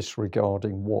 totally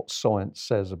disregarding what science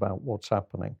says about what's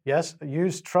happening. Yes,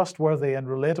 use trustworthy and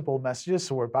relatable messages.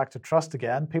 So we're back to trust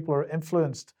again. People are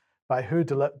influenced by who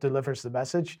delivers the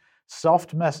message.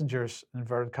 Soft messengers,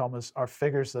 inverted commas, are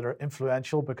figures that are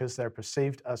influential because they're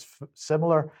perceived as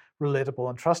similar, relatable,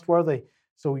 and trustworthy.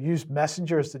 So use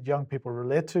messengers that young people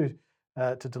relate to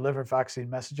deliver vaccine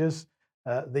messages.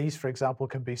 These, for example,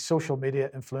 can be social media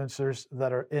influencers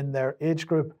that are in their age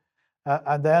group.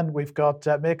 And then we've got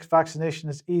make vaccination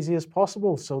as easy as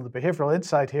possible. So the behavioral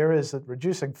insight here is that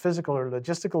reducing physical or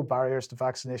logistical barriers to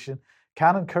vaccination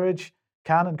can encourage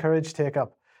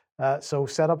take-up. So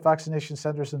set up vaccination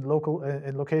centres in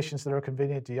locations that are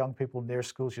convenient to young people near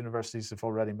schools, universities. I've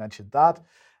already mentioned that.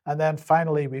 And then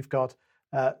finally, we've got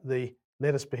the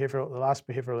last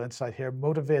behavioral insight here: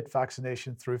 motivate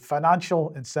vaccination through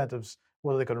financial incentives.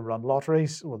 What are they going to run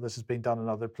lotteries? Well, this has been done in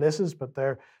other places, but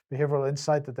their behavioral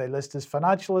insight that they list is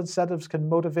financial incentives can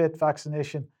motivate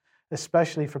vaccination,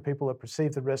 especially for people that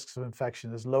perceive the risks of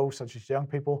infection as low, such as young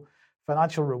people.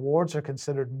 Financial rewards are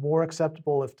considered more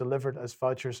acceptable if delivered as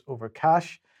vouchers over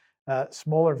cash,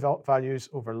 smaller values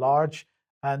over large,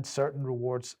 and certain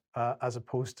rewards as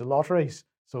opposed to lotteries.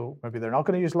 So maybe they're not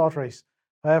going to use lotteries.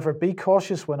 However, be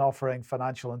cautious when offering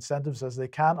financial incentives, as they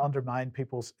can undermine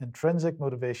people's intrinsic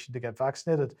motivation to get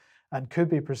vaccinated and could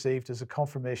be perceived as a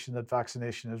confirmation that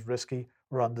vaccination is risky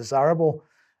or undesirable.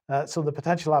 So the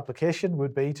potential application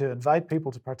would be to invite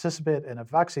people to participate in a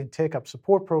vaccine take-up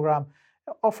support program,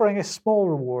 offering a small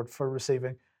reward for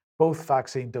receiving both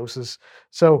vaccine doses.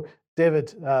 So,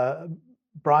 David,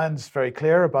 Brian's very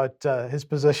clear about his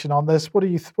position on this. What do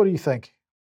you think?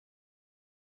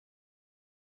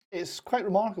 It's quite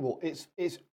remarkable. It's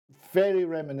very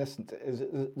reminiscent.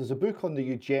 There's a book on the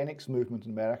eugenics movement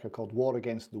in America called War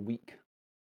Against the Weak.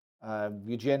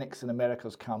 Eugenics in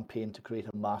America's campaign to create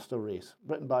a master race,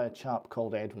 written by a chap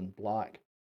called Edwin Black.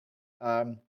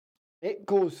 It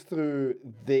goes through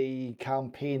the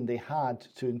campaign they had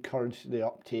to encourage the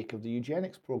uptake of the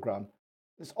eugenics program.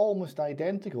 It's almost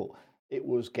identical. It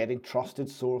was getting trusted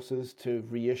sources to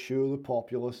reassure the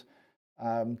populace,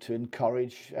 to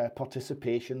encourage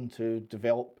participation, to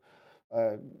develop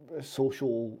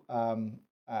social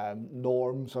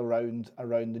norms around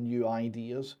the new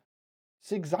ideas.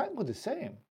 It's exactly the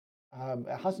same.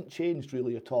 It hasn't changed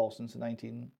really at all since the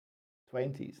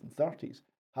 1920s and 30s.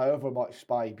 However much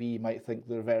SPI-B might think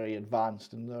they're very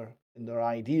advanced in their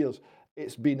ideas,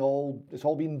 it's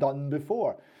all been done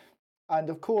before. And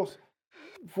of course,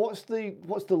 what's the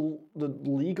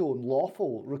legal and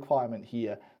lawful requirement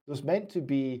here? There's meant to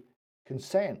be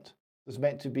consent. There's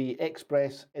meant to be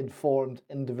express, informed,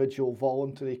 individual,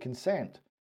 voluntary consent.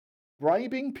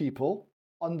 Bribing people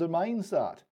undermines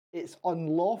that. It's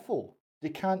unlawful. They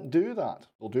can't do that.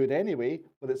 They'll do it anyway,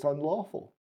 but it's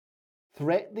unlawful.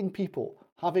 Threatening people,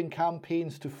 having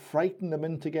campaigns to frighten them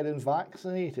into getting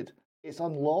vaccinated, it's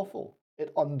unlawful.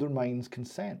 It undermines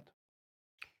consent.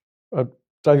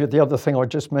 David, the other thing I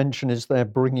just mentioned is they're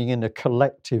bringing in a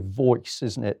collective voice,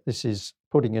 isn't it? This is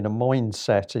putting in a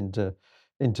mindset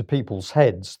into people's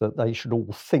heads that they should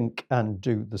all think and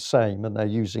do the same, and they're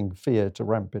using fear to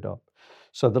ramp it up.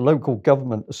 So the local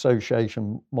government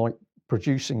association might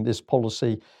producing this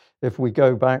policy. If we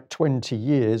go back 20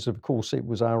 years, of course, it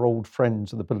was our old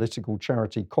friends of the political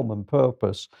charity Common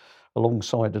Purpose,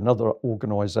 alongside another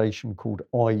organisation called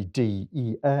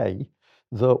IDEA,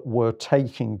 that were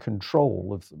taking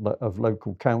control of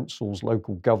local councils,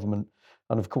 local government.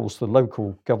 And of course, the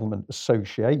local government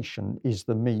association is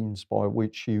the means by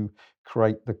which you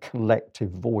create the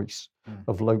collective voice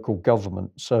of local government.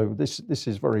 So this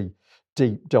is very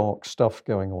deep, dark stuff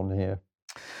going on here.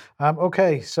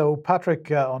 Okay, so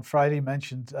Patrick on Friday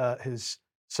mentioned his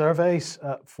surveys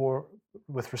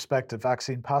with respect to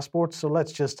vaccine passports. So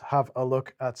let's just have a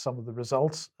look at some of the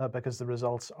results because the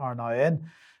results are now in.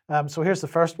 So here's the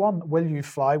first one. Will you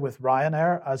fly with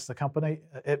Ryanair as the company?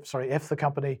 If the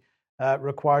company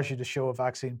requires you to show a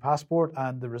vaccine passport,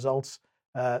 and the results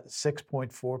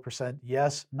 6.4%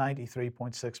 yes,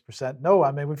 93.6% no.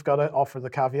 I mean, we've got to offer the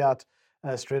caveat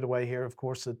straight away here, of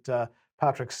course, that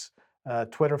Patrick's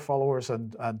Twitter followers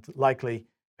and likely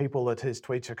people that his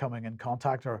tweets are coming in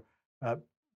contact are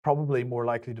probably more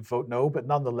likely to vote no, but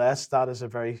nonetheless, that is a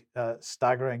very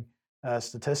staggering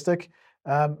statistic.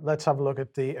 Let's have a look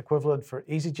at the equivalent for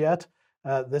EasyJet.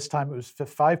 This time it was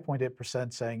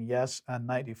 5.8% saying yes and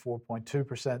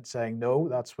 94.2% saying no.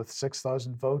 That's with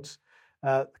 6,000 votes.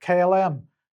 KLM,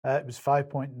 it was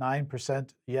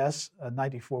 5.9% yes and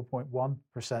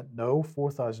 94.1% no,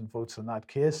 4,000 votes in that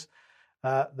case.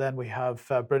 Then we have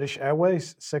British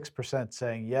Airways, 6%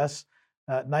 saying yes,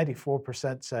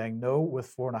 94% saying no, with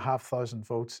 4,500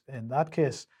 votes in that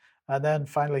case. And then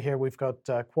finally here we've got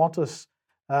Qantas,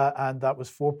 and that was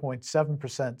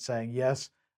 4.7% saying yes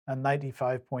and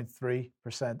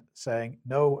 95.3% saying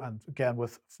no, and again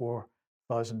with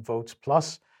 4,000 votes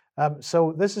plus.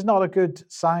 So this is not a good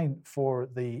sign for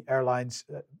the airlines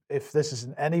if this is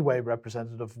in any way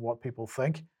representative of what people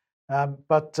think.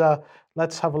 But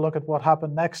let's have a look at what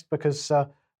happened next, because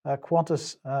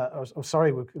Qantas,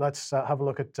 let's have a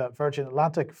look at Virgin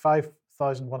Atlantic,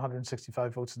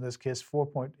 5,165 votes in this case,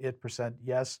 4.8%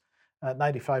 yes,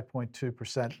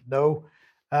 95.2% no.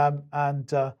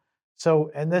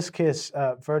 So in this case,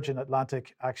 Virgin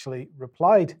Atlantic actually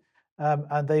replied,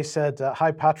 and they said,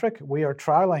 hi, Patrick, we are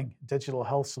trialing digital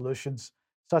health solutions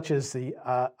such as the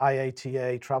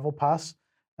IATA Travel Pass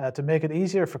to make it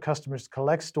easier for customers to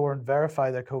collect, store, and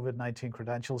verify their COVID-19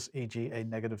 credentials, e.g. a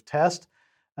negative test.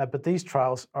 But these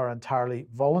trials are entirely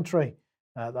voluntary.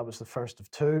 That was the first of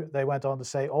two. They went on to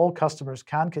say all customers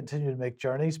can continue to make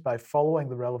journeys by following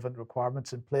the relevant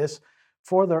requirements in place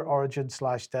for their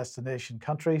origin/destination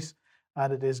countries.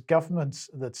 And it is governments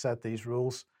that set these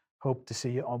rules. Hope to see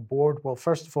you on board. Well,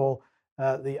 first of all,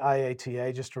 the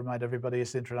IATA, just to remind everybody,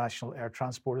 is the International Air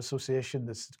Transport Association,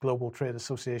 this global trade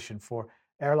association for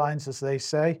airlines, as they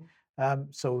say.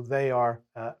 So they are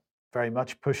very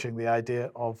much pushing the idea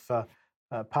of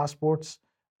passports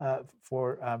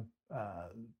for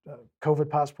COVID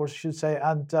passports, I should say.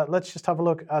 And let's just have a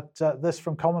look at this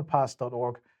from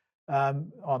commonpass.org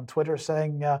on Twitter,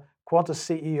 saying Qantas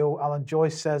CEO Alan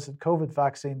Joyce says that COVID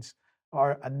vaccines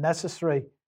are a necessity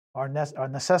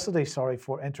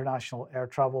for international air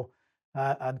travel.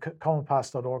 And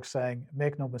commonpass.org saying,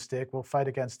 make no mistake, we'll fight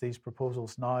against these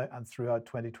proposals now and throughout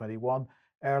 2021.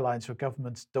 Airlines or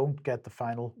governments don't get the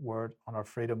final word on our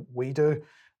freedom. We do.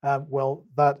 Well,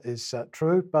 that is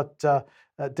true. But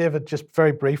David, just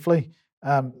very briefly,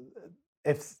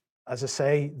 if, as I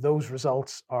say, those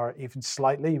results are even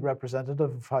slightly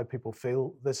representative of how people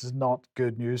feel, this is not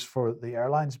good news for the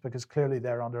airlines, because clearly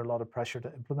they're under a lot of pressure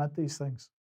to implement these things.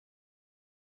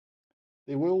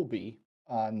 They will be,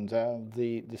 and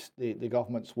the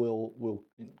governments will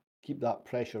keep that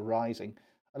pressure rising.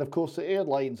 And of course, the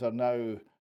airlines are now,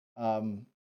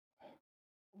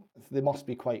 they must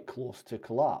be quite close to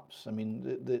collapse. I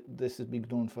mean, this has been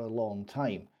known for a long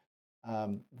time.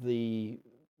 The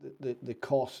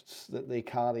costs that they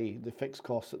carry, the fixed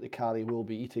costs that they carry, will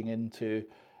be eating into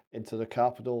the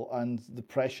capital, and the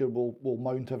pressure will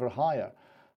mount ever higher.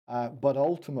 But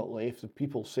ultimately, if the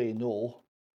people say no,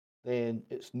 then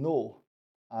it's no.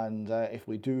 And if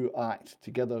we do act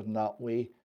together in that way,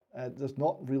 there's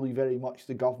not really very much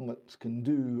the governments can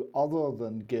do other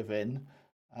than give in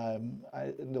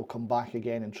They'll come back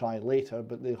again and try later,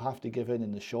 but they'll have to give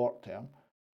in the short term.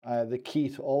 The key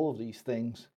to all of these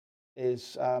things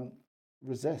is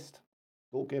resist.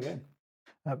 Don't give in.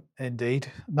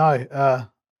 Indeed. Now,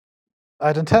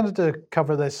 I'd intended to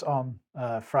cover this on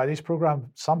Friday's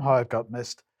programme. Somehow it got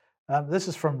missed. This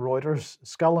is from Reuters,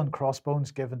 skull and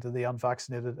crossbones given to the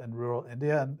unvaccinated in rural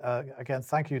India. And again,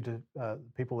 thank you to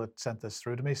people that sent this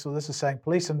through to me. So this is saying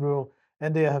police in rural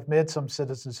India have made some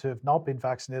citizens who have not been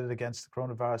vaccinated against the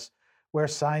coronavirus wear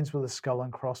signs with a skull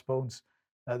and crossbones,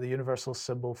 the universal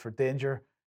symbol for danger,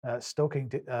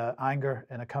 stoking anger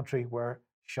in a country where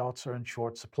shots are in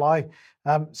short supply.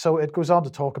 So it goes on to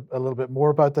talk a little bit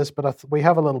more about this, but we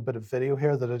have a little bit of video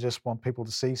here that I just want people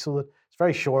to see, so that it's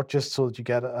very short, just so that you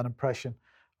get an impression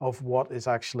of what is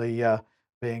actually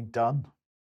being done.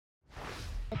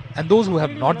 And those who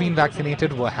have not been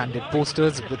vaccinated were handed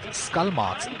posters with skull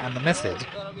marks and the message,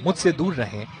 "Mujhse dur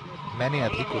rahein, maine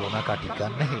abhi corona ka tika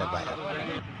nahi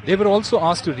lagaya." They were also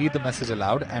asked to read the message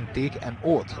aloud and take an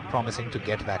oath promising to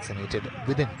get vaccinated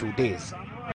within 2 days.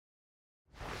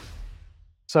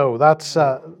 So that's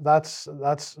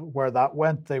where that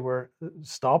went. They were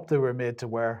stopped. They were made to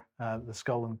wear the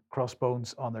skull and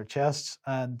crossbones on their chests,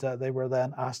 and they were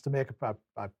then asked to make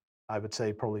I would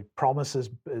say probably promise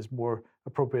is more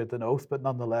appropriate than oath, but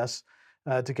nonetheless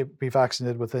to be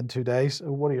vaccinated within 2 days.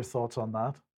 What are your thoughts on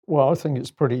that? Well, I think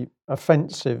it's pretty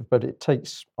offensive, but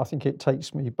I think it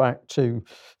takes me back to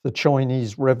the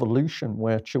Chinese Revolution,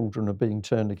 where children are being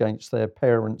turned against their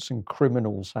parents and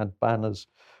criminals had banners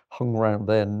hung around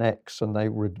their necks, and they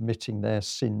were admitting their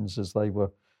sins as they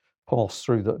were passed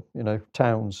through the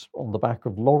towns on the back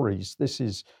of lorries. This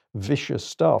is vicious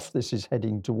stuff. This is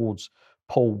heading towards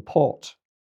Pol Pot.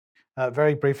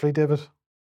 Very briefly, David.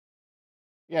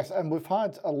 Yes, and we've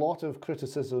had a lot of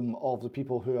criticism of the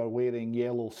people who are wearing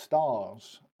yellow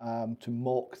stars to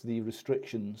mock the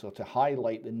restrictions or to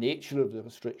highlight the nature of the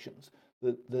restrictions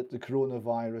that the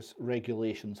coronavirus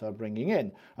regulations are bringing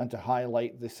in, and to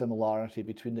highlight the similarity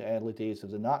between the early days of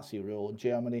the Nazi rule in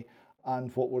Germany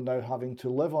and what we're now having to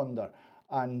live under.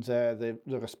 And the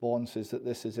response is that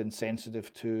this is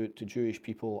insensitive to Jewish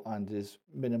people and is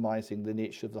minimising the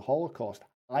nature of the Holocaust.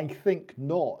 I think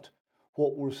not.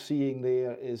 What we're seeing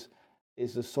there is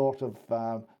the sort of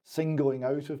singling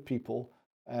out of people,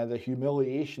 the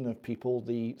humiliation of people,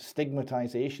 the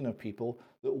stigmatization of people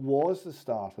that was the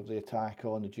start of the attack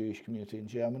on the Jewish community in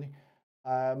Germany.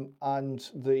 And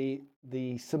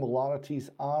the similarities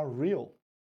are real.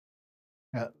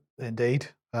 Indeed.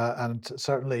 And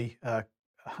certainly a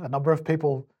number of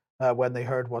people, when they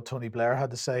heard what Tony Blair had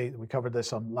to say, we covered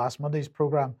this on last Monday's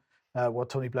programme, what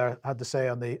Tony Blair had to say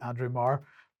on the Andrew Marr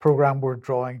programme, were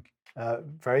drawing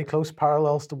very close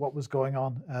parallels to what was going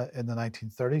on in the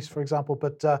 1930s, for example.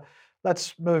 But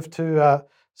let's move to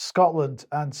Scotland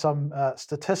and some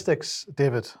statistics,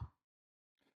 David.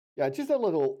 Yeah, just a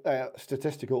little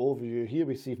statistical overview here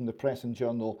we see from the Press and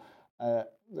Journal. A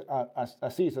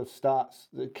series of stats.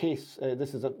 The case,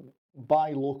 this is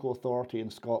by local authority in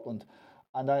Scotland.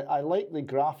 And I like the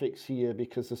graphics here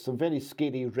because there's some very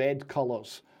scary red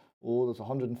colours. Oh, there's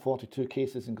 142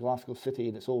 cases in Glasgow City,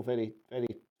 and it's all very, very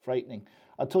frightening.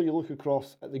 Until you look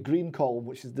across at the green column,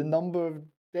 which is the number of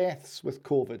deaths with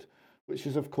COVID, which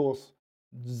is, of course,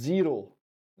 0.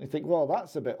 And you think, well,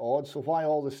 that's a bit odd. So why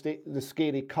all the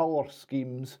scary colour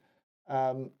schemes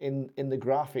in the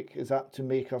graphic? Is that to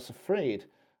make us afraid?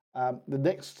 The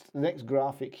next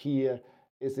graphic here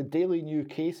is the daily new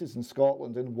cases in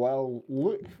Scotland. And well,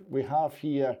 look, we have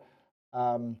here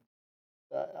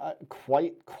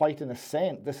quite an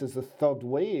ascent. This is the third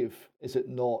wave, is it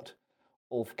not,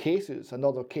 of cases,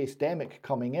 another case-demic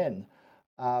coming in.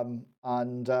 The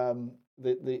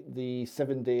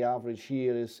 7-day average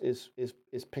here is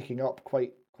picking up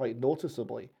quite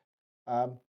noticeably.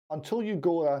 Until you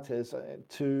go, that is,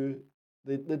 to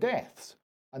the deaths,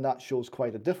 and that shows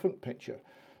quite a different picture.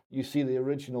 You see the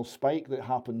original spike that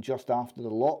happened just after the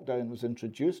lockdown was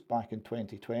introduced back in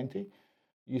 2020.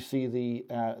 You see the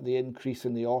increase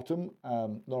in the autumn,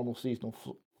 normal seasonal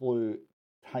flu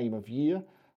time of year,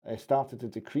 started to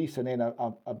decrease, and then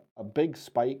a big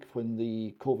spike when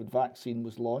the COVID vaccine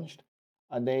was launched.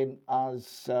 And then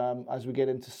as we get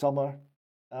into summer,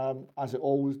 as it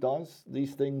always does,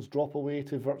 these things drop away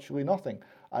to virtually nothing.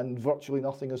 And virtually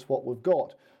nothing is what we've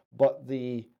got. But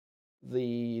the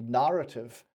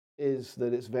narrative is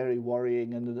that it's very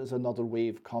worrying and that there's another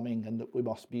wave coming and that we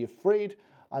must be afraid.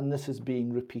 And this is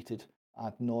being repeated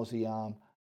ad nauseam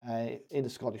in the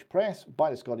Scottish press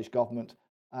by the Scottish Government,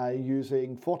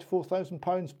 using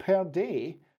 £44,000 per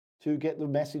day to get the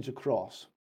message across.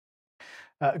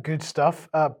 Good stuff.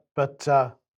 But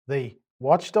the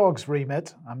Watchdog's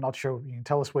remit, I'm not sure, you can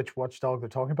tell us which watchdog they're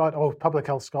talking about. Oh, Public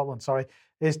Health Scotland, sorry,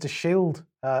 is to shield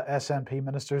SNP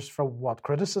ministers from what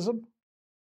criticism?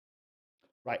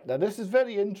 Right, now this is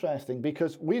very interesting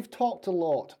because we've talked a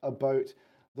lot about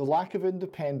the lack of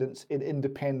independence in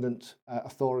independent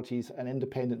authorities and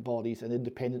independent bodies and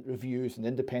independent reviews and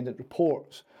independent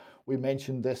reports. We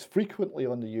mentioned this frequently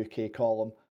on the UK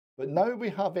column, but now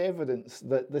we have evidence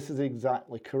that this is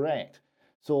exactly correct.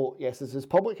 So yes, this is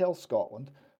Public Health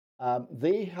Scotland.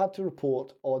 They had to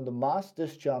report on the mass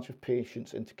discharge of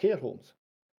patients into care homes.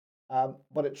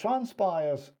 But it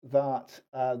transpires that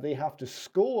they have to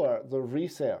score the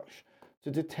research to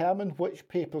determine which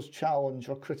papers challenge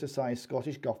or criticise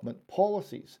Scottish Government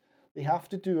policies. They have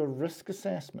to do a risk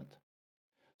assessment.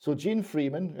 So Jean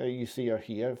Freeman, you see her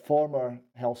here, former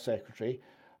Health Secretary,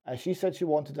 she said she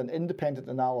wanted an independent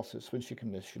analysis when she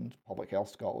commissioned Public Health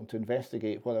Scotland to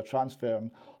investigate whether transferring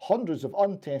hundreds of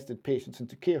untested patients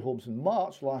into care homes in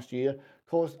March last year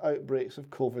caused outbreaks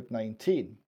of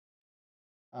COVID-19.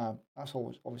 That's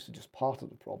always obviously just part of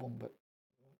the problem, but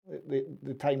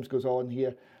the Times goes on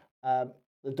here.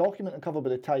 The document uncovered by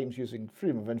the Times using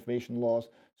Freedom of Information laws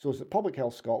shows that Public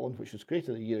Health Scotland, which was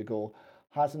created a year ago,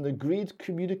 has an agreed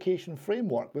communication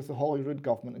framework with the Holyrood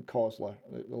Government and COSLA,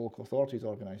 the local authorities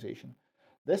organisation.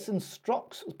 This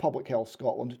instructs Public Health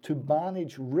Scotland to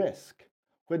manage risk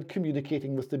when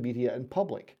communicating with the media and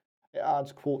public. It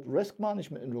adds, quote, risk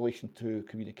management in relation to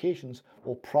communications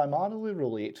will primarily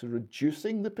relate to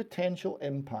reducing the potential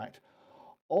impact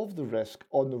of the risk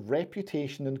on the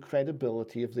reputation and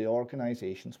credibility of the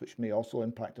organisations, which may also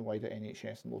impact the wider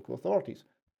NHS and local authorities.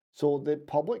 So the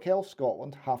Public Health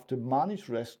Scotland have to manage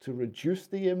risk to reduce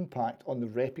the impact on the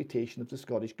reputation of the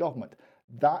Scottish Government.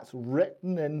 That's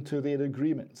written into their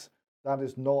agreements. That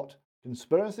is not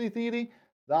conspiracy theory,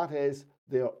 that is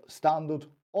their standard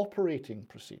operating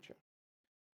procedure.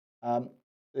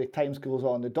 The Times goes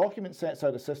on, the document sets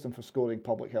out a system for scoring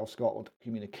Public Health Scotland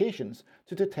communications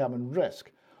to determine risk.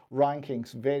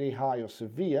 Rankings very high or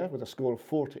severe, with a score of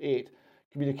 4 to 8.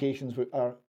 Communications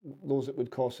are those that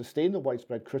would cause sustained or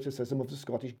widespread criticism of the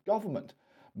Scottish Government.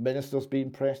 Ministers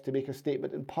being pressed to make a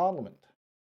statement in Parliament.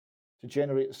 To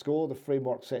generate the score, the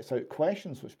framework sets out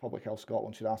questions which Public Health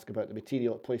Scotland should ask about the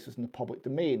material it places in the public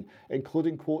domain,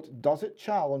 including, quote, does it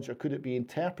challenge or could it be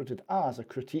interpreted as a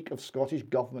critique of Scottish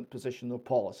Government position or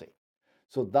policy?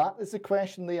 So that is the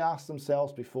question they ask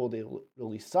themselves before they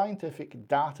release scientific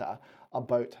data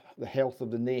about the health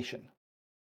of the nation.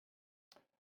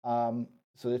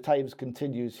 So the Times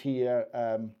continues here.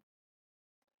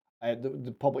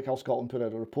 The Public Health Scotland put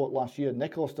out a report last year.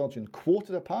 Nicola Sturgeon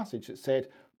quoted a passage that said,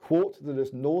 quote, there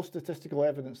is no statistical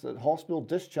evidence that hospital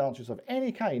discharges of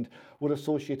any kind were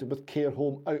associated with care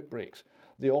home outbreaks.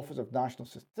 The Office of National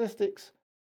Statistics,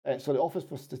 the Office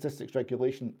for Statistics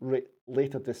Regulation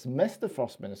later dismissed the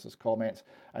First Minister's comments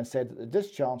and said that the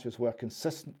discharges were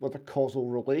consistent with a causal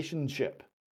relationship.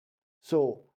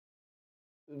 So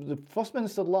the First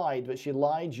Minister lied, but she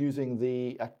lied using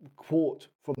the quote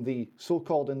from the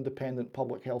so-called independent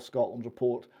Public Health Scotland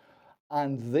report,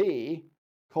 and they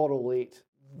correlate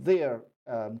their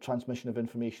transmission of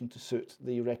information to suit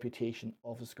the reputation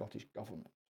of the Scottish Government.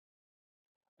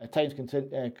 Times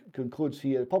concludes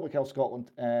here, Public Health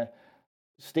Scotland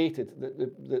stated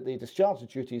that they discharge the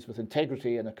duties with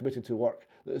integrity and are committed to work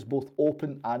that is both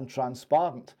open and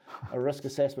transparent. A risk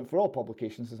assessment for all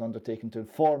publications is undertaken to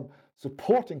inform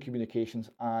supporting communications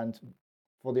and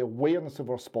for the awareness of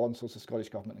our sponsors, the Scottish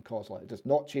Government and COSLA. It does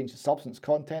not change the substance,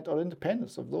 content or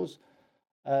independence of those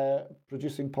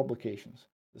producing publications.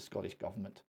 The Scottish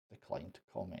Government declined to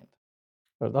comment.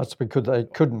 But that's because they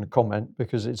couldn't comment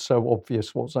because it's so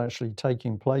obvious what's actually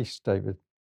taking place, David.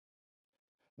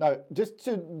 Now, just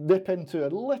to dip into a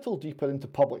little deeper into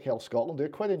Public Health Scotland, they're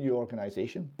quite a new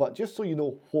organisation, but just so you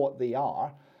know what they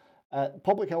are,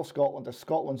 Public Health Scotland is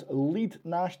Scotland's lead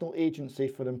national agency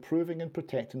for improving and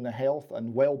protecting the health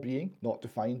and well-being, not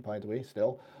defined by the way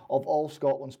still, of all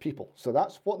Scotland's people. So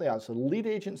that's what they are. It's a lead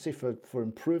agency for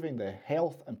improving the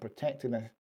health and protecting the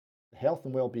health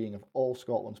and well-being of all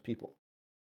Scotland's people.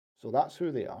 So that's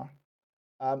who they are.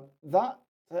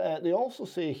 They also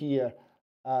say here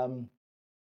that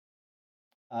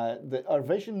our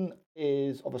vision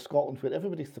is of a Scotland where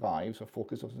everybody thrives. Our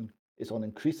focus is on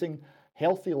increasing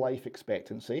healthy life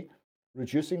expectancy,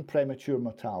 reducing premature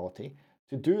mortality.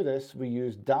 To do this, we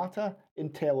use data,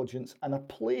 intelligence, and a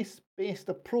place-based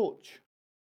approach.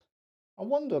 I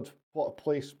wondered what a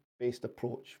place-based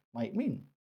approach might mean. Do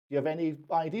you have any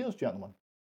ideas, gentlemen?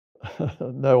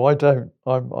 No, I don't.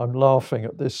 I'm laughing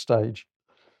at this stage.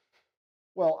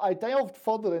 Well, I delved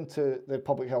further into the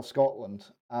Public Health Scotland,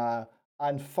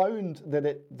 and found that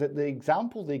the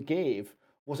example they gave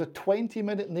was a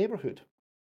 20-minute neighbourhood.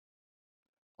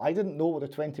 I didn't know what a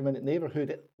 20-minute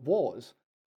neighbourhood was,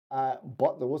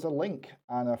 but there was a link,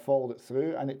 and I followed it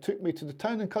through, and it took me to the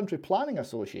Town and Country Planning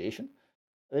Association.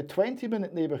 The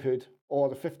 20-minute neighbourhood, or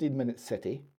the 15-minute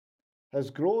city,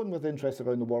 has grown with interest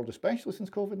around the world, especially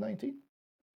since COVID-19.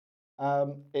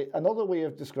 Another way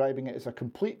of describing it is a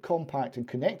complete, compact and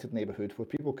connected neighbourhood where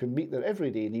people can meet their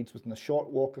everyday needs within a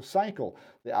short walk or cycle.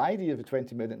 The idea of a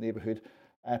 20-minute neighbourhood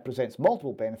presents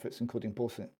multiple benefits, including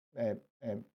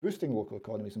boosting local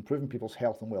economies, improving people's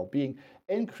health and well-being,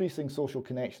 increasing social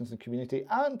connections and community,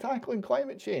 and tackling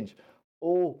climate change.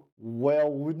 Oh,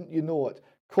 well, wouldn't you know it?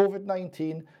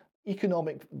 COVID-19,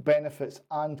 economic benefits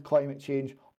and climate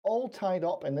change all tied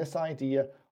up in this idea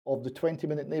of the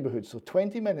 20-minute neighbourhood. So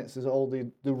 20 minutes is all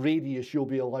the radius you'll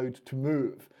be allowed to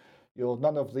move. You know,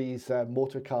 none of these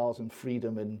motor cars and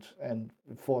freedom and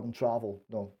foreign travel.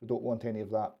 No, we don't want any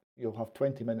of that. You'll have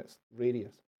 20 minutes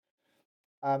radius.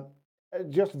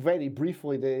 Just very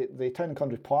briefly, the Town and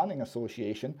Country Planning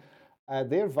Association,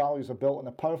 their values are built on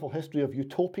a powerful history of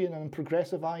utopian and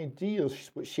progressive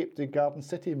ideas which shaped the Garden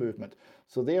City movement.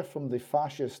 So they're from the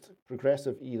fascist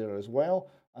progressive era as well,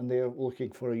 and they're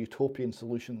looking for a utopian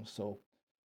solution. So,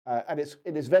 and it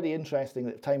is very interesting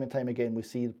that time and time again we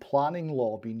see planning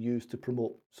law being used to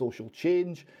promote social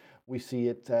change. We see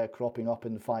it cropping up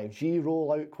in the 5G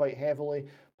rollout quite heavily.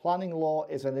 Planning law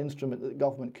is an instrument that the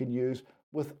government can use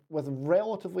with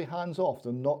relatively hands-off.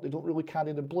 They don't really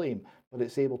carry the blame, but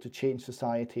it's able to change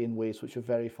society in ways which are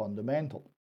very fundamental.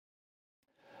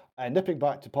 Nipping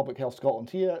back to Public Health Scotland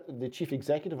here, the Chief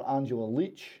Executive, Angela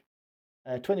Leach,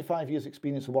 25 years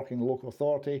experience of working in the local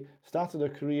authority, started her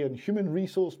career in human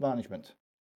resource management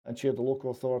and chaired the local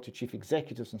authority chief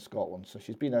executives in Scotland. So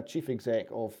she's been a chief exec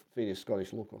of various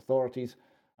Scottish local authorities,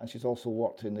 and she's also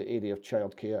worked in the area of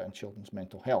childcare and children's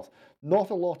mental health.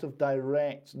 Not a lot of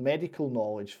direct medical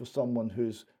knowledge for someone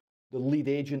who's the lead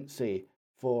agency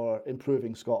for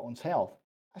improving Scotland's health.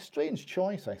 A strange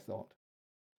choice, I thought.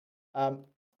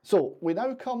 So we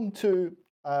now come to,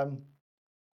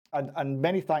 and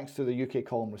many thanks to the UK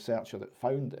column researcher that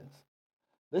found this.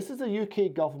 This is a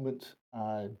UK government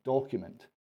document,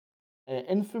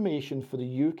 information for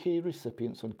the UK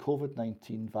recipients on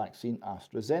COVID-19 vaccine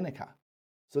AstraZeneca.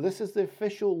 So this is the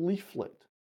official leaflet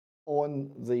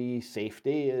on the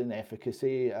safety and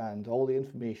efficacy and all the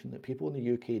information that people in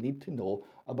the UK need to know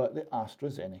about the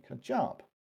AstraZeneca jab.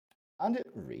 And it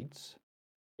reads,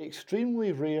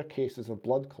 extremely rare cases of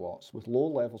blood clots with low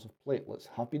levels of platelets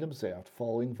have been observed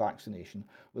following vaccination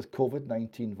with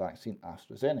COVID-19 vaccine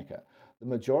AstraZeneca. The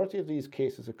majority of these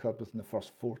cases occurred within the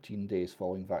first 14 days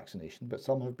following vaccination, but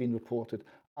some have been reported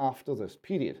after this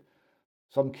period.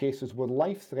 Some cases were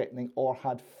life-threatening or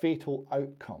had fatal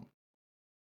outcome.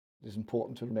 It is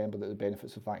important to remember that the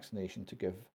benefits of vaccination to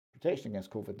give protection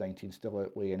against COVID-19 still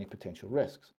outweigh any potential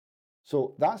risks.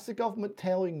 So that's the government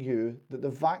telling you that the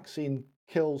vaccine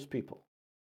kills people.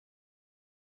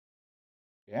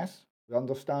 Yes, we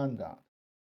understand that.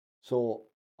 So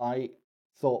I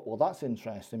thought, well, that's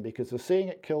interesting because they're saying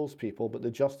it kills people, but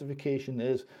the justification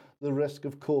is the risk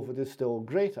of COVID is still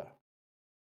greater.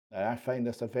 Now, I find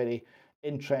this a very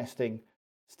interesting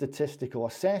statistical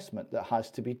assessment that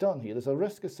has to be done here. There's a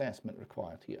risk assessment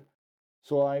required here.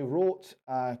 So I wrote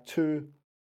to,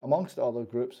 amongst other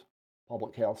groups,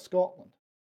 Public Health Scotland,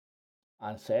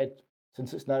 and said,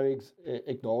 since it's now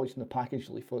acknowledged in the package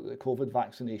leaflet that the COVID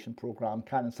vaccination programme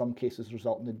can in some cases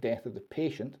result in the death of the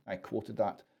patient, I quoted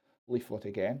that leaflet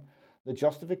again, the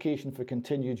justification for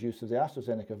continued use of the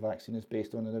AstraZeneca vaccine is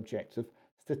based on an objective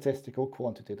statistical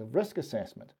quantitative risk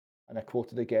assessment. And I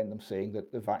quoted again them saying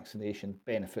that the vaccination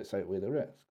benefits outweigh the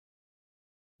risk.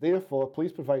 Therefore,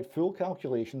 please provide full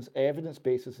calculations, evidence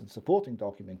bases and supporting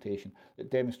documentation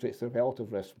that demonstrates the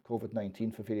relative risk from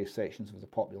COVID-19 for various sections of the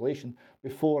population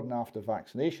before and after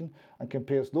vaccination and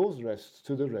compares those risks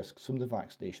to the risks from the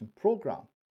vaccination programme.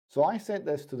 So I sent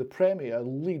this to the Premier,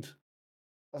 lead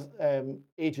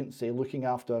agency looking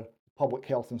after public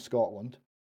health in Scotland,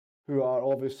 who are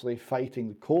obviously fighting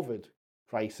the COVID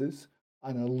crisis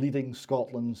and are leading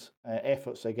Scotland's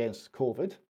efforts against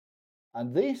COVID.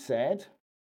 And they said,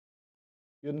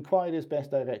 your inquiry is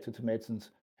best directed to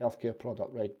Medicines Healthcare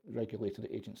Product Regulatory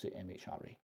Agency,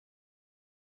 MHRA.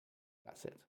 That's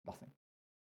it, nothing.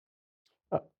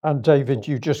 And David,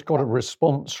 you just got a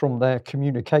response from their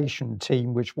communication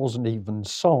team, which wasn't even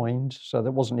signed, so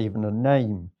there wasn't even a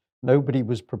name. Nobody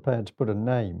was prepared to put a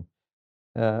name.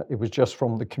 It was just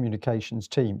from the communications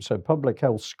team. So Public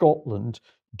Health Scotland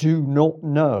do not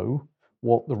know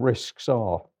what the risks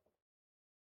are.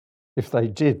 If they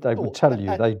did, they would tell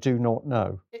you they do not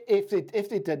know. If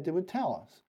they did, they would tell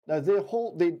us. Now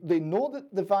they know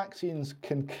that the vaccines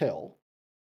can kill,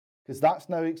 because that's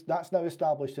now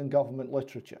established in government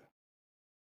literature,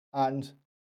 and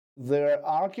their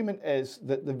argument is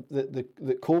that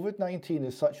the COVID-19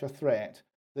 is such a threat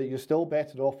that you're still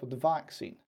better off with the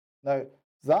vaccine. Now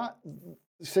that,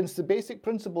 since the basic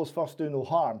principle is first do no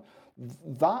harm,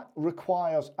 that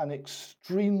requires an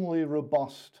extremely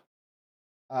robust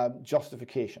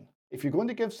justification. If you're going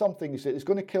to give something, you say it's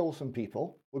going to kill some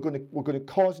people, we're going to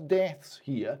cause deaths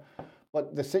here,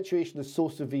 but the situation is so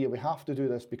severe we have to do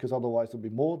this because otherwise there'll be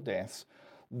more deaths.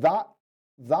 That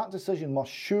decision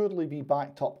must surely be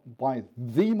backed up by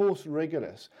the most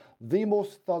rigorous, the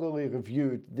most thoroughly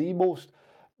reviewed, the most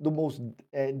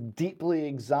deeply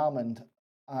examined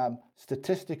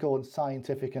statistical and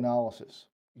scientific analysis,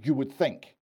 you would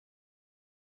think.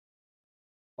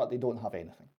 But they don't have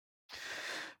anything.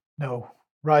 No.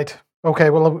 Right. Okay,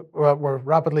 well, we're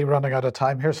rapidly running out of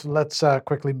time here, so let's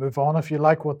quickly move on. If you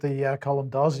like what the column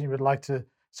does and you would like to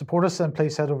support us, then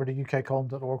please head over to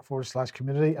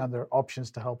ukcolumn.org/community, and there are options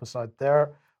to help us out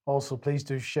there. Also, please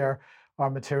do share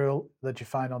our material that you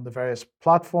find on the various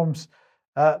platforms.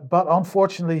 But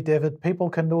unfortunately, David, people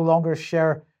can no longer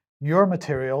share your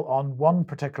material on one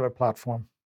particular platform.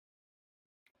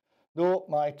 No,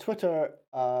 my Twitter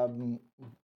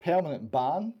permanent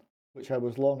ban, which I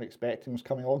was long expecting, was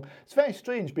coming along. It's very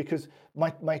strange because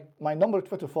my number of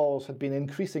Twitter followers had been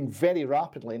increasing very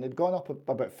rapidly and had gone up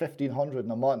about 1,500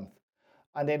 in a month.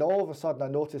 And then all of a sudden I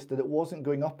noticed that it wasn't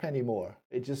going up anymore.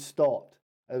 It just stopped.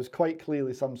 It was quite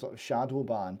clearly some sort of shadow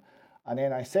ban. And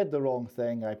then I said the wrong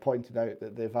thing. I pointed out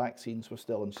that the vaccines were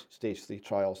still in stage 3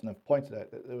 trials, and I've pointed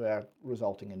out that they were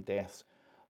resulting in deaths.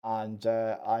 And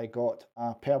I got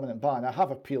a permanent ban. I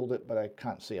have appealed it, but I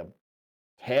can't say I'm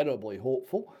terribly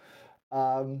hopeful.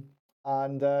 So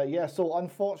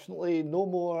unfortunately, no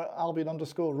more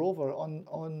Albion_Rover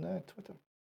on Twitter.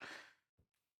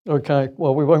 Okay,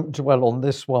 well, we won't dwell on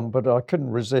this one, but I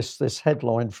couldn't resist this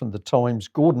headline from the Times.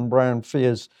 Gordon Brown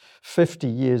fears 50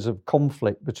 years of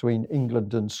conflict between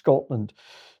England and Scotland.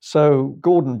 So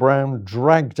Gordon Brown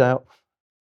dragged out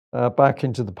back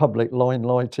into the public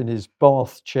limelight in his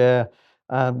bath chair.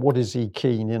 And what is he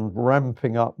keen in?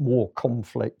 Ramping up more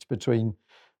conflict between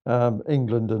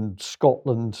England and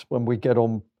Scotland when we get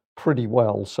on pretty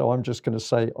well. So I'm just going to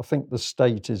say, I think the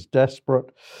state is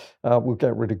desperate. We'll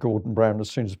get rid of Gordon Brown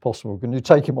as soon as possible. Can you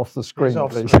take him off the screen,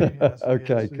 please? Yes,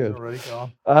 okay, he's good. already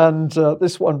gone. And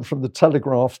this one from the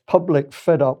Telegraph: public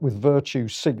fed up with virtue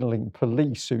signalling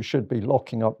police who should be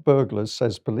locking up burglars,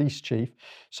 says police chief.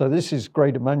 So this is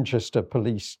Greater Manchester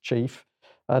police chief,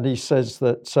 and he says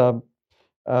that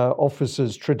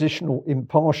officers' traditional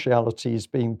impartiality is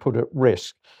being put at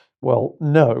risk. Well,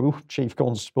 no, Chief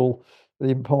Constable, the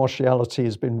impartiality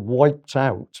has been wiped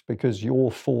out because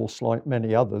your force, like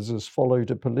many others, has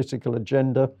followed a political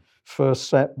agenda first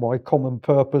set by Common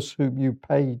Purpose, whom you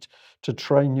paid to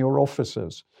train your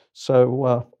officers.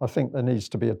 So I think there needs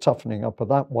to be a toughening up of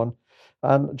that one.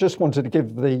 And just wanted to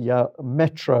give the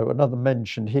Metro another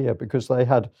mention here because they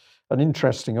had an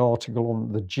interesting article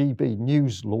on the GB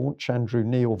News launch. Andrew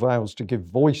Neil vows to give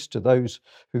voice to those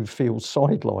who feel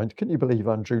sidelined. Can you believe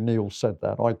Andrew Neil said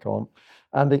that? I can't.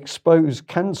 And expose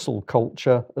cancel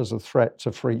culture as a threat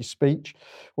to free speech.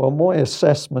 Well, my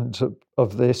assessment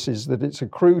of this is that it's a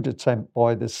crude attempt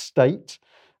by the state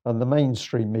and the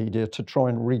mainstream media to try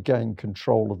and regain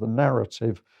control of the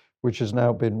narrative, which has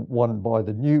now been won by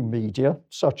the new media,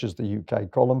 such as the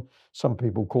UK column. Some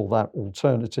people call that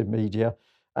alternative media,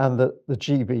 and that the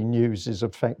GB News is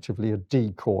effectively a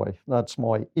decoy. That's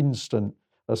my instant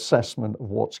assessment of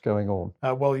what's going on.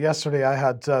 Well, yesterday I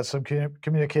had some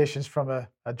communications from a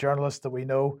journalist that we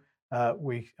know.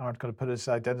 We aren't going to put his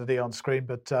identity on screen,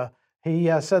 but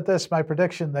he said this: my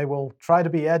prediction, they will try to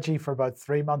be edgy for about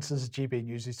 3 months as GB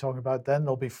News he's talking about. Then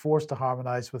they'll be forced to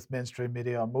harmonise with mainstream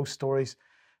media on most stories,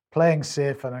 playing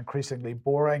safe and increasingly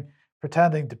boring,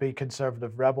 pretending to be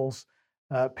conservative rebels.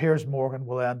 Piers Morgan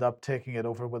will end up taking it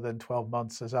over within 12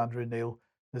 months as Andrew Neil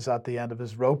is at the end of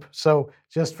his rope. So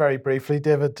just very briefly,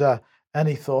 David,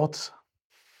 any thoughts?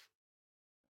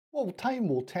 Well, time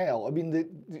will tell. I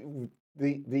mean,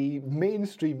 the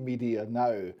mainstream media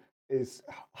now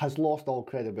has lost all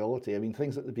credibility. I mean,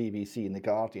 things like the BBC and the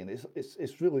Guardian,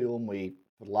 it's really only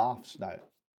for laughs now.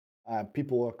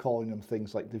 People are calling them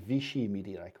things like the Vichy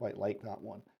media. I quite like that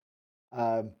one.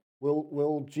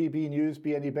 Will GB News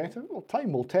be any better? Well,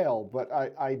 time will tell, but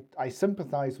I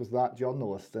sympathise with that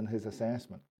journalist and his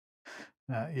assessment.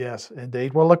 Yes,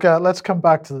 indeed. Well, look, let's come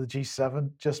back to the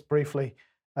G7 just briefly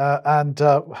and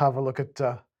have a look at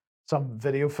some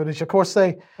video footage. Of course,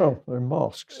 they're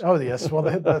masks. Oh yes, well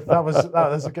that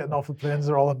was getting off the planes.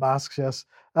 They're all in masks. Yes,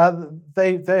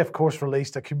 they of course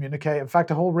released a communique. In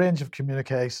fact, a whole range of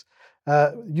communiques.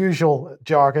 Usual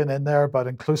jargon in there about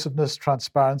inclusiveness,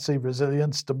 transparency,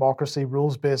 resilience, democracy,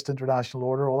 rules-based international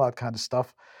order, all that kind of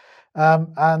stuff.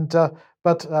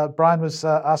 But Brian was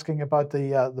asking about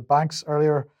the banks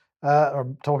earlier, or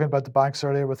talking about the banks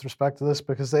earlier with respect to this,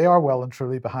 because they are well and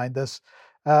truly behind this.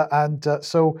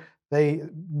 So the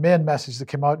main message that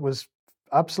came out was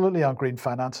absolutely on green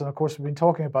finance. And of course, we've been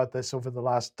talking about this over the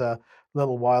last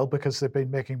little while because they've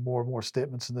been making more and more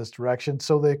statements in this direction.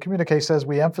 So the communique says,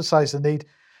 we emphasize the need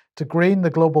to green the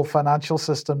global financial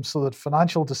system so that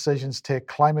financial decisions take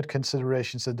climate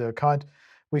considerations into account.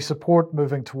 We support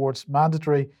moving towards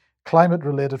mandatory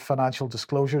climate-related financial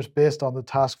disclosures based on the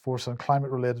Task Force on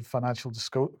Climate-Related Financial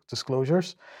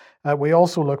Disclosures. We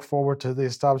also look forward to the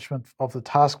establishment of the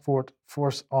Task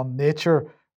Force on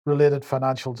Nature-Related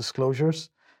Financial Disclosures.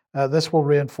 This will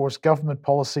reinforce government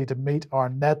policy to meet our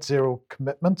net zero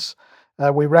commitments.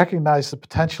 We recognize the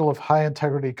potential of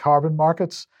high-integrity carbon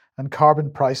markets and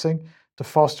carbon pricing to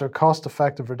foster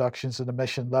cost-effective reductions in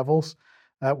emission levels.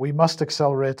 We must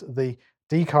accelerate the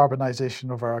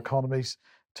decarbonization of our economies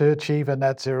to achieve a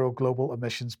net zero global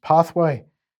emissions pathway.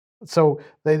 So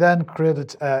they then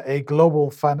created a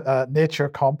global nature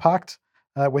compact,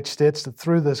 which states that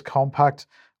through this compact,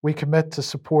 we commit to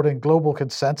supporting global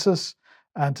consensus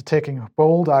and to taking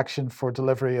bold action for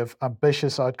delivery of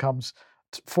ambitious outcomes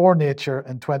for nature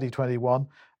in 2021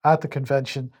 at the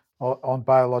Convention on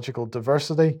Biological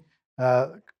Diversity,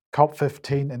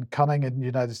 COP15 in Cunning in the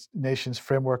United Nations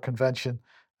Framework Convention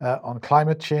on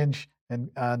Climate Change,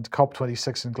 and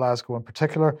COP26 in Glasgow in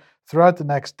particular. Throughout the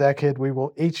next decade, we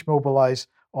will each mobilise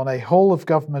on a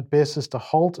whole-of-government basis to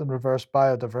halt and reverse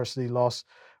biodiversity loss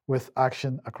with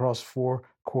action across 4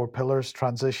 core pillars: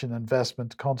 transition,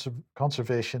 investment,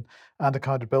 conservation, and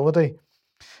accountability.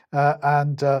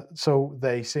 So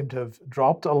they seem to have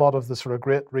dropped a lot of the sort of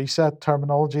Great Reset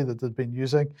terminology that they've been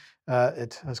using.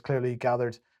 It has clearly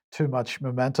gathered too much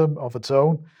momentum of its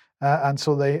own. And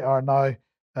so they are now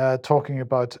talking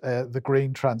about the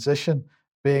green transition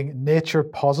being nature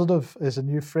positive is a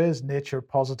new phrase, nature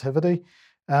positivity.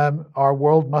 Our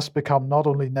world must become not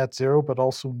only net zero, but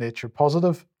also nature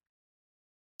positive.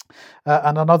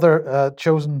 And another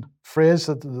chosen phrase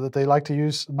that they like to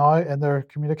use now in their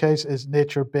communiques is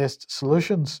nature-based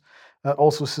solutions,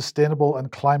 also sustainable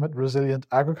and climate resilient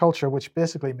agriculture, which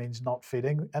basically means not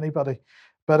feeding anybody.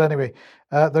 But anyway,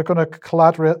 they're going to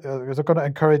collaborate, they're going to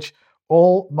encourage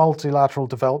all multilateral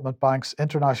development banks,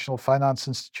 international finance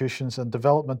institutions, and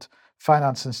development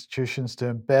finance institutions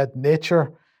to embed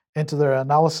nature into their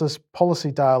analysis,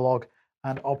 policy dialogue,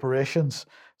 and operations.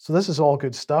 So this is all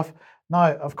good stuff.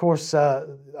 Now, of course,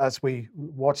 as we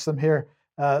watch them here,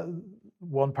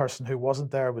 one person who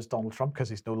wasn't there was Donald Trump, because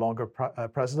he's no longer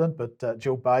president, but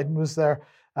Joe Biden was there.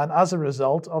 And as a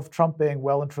result of Trump being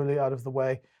well and truly out of the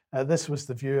way, this was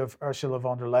the view of Ursula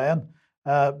von der Leyen,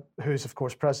 who's, of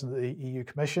course, president of the EU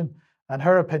Commission. And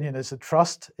her opinion is that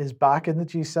trust is back in the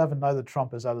G7 now that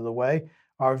Trump is out of the way.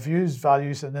 Our views,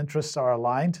 values, and interests are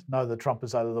aligned now that Trump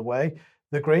is out of the way.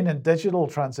 The green and digital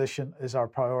transition is our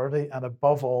priority, and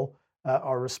above all,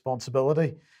 our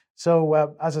responsibility.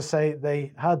 So, as I say,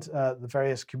 they had the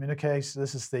various communiques.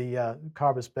 This is the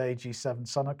Carbis Bay G7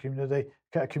 Summit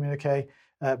communique.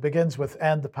 Begins with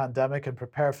end the pandemic and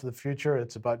prepare for the future.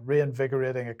 It's about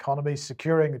reinvigorating economies,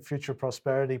 securing future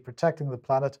prosperity, protecting the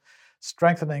planet,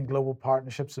 strengthening global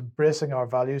partnerships, embracing our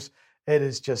values. It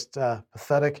is just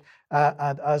pathetic.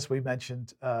 And as we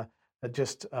mentioned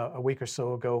just a week or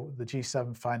so ago, the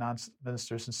G7 finance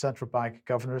ministers and central bank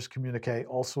governors communique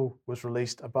also was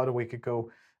released about a week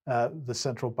ago. The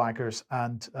central bankers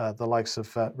and the likes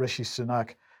of Rishi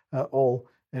Sunak all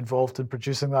involved in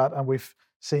producing that, and we've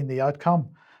seen the outcome.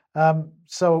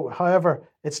 So, however,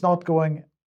 it's not going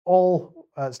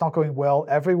well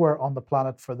everywhere on the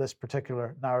planet for this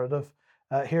particular narrative.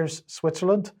 Here's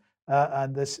Switzerland,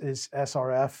 and this is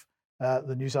SRF,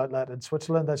 the news outlet in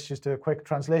Switzerland. Let's just do a quick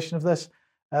translation of this.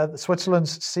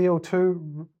 Switzerland's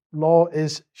CO2 law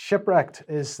is shipwrecked,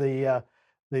 is the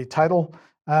title.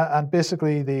 And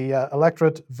basically, the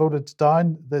electorate voted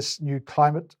down this new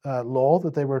climate law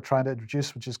that they were trying to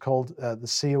introduce, which is called the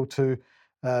CO2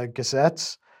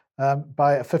 Gesetz,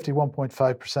 by a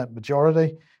 51.5%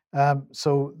 majority.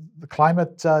 So the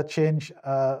climate change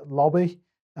lobby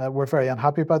were very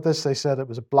unhappy about this. They said it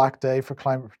was a black day for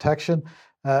climate protection,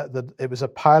 that it was a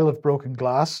pile of broken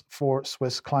glass for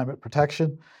Swiss climate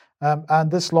protection. And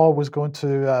this law was going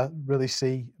to really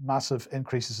see massive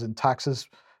increases in taxes,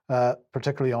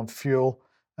 particularly on fuel,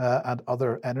 and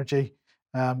other energy.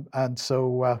 And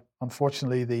so,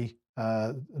 unfortunately, the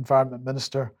Environment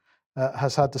Minister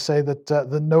has had to say that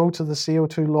the no to the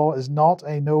CO2 law is not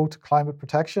a no to climate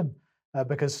protection,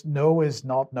 because no is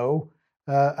not no.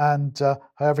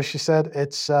 However, she said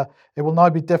it will now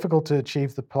be difficult to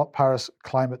achieve the Paris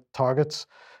climate targets.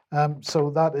 So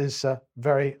that is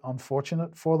very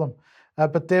unfortunate for them.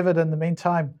 But David, in the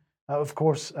meantime, of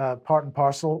course, part and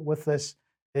parcel with this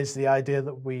is the idea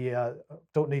that we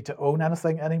don't need to own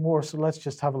anything anymore. So let's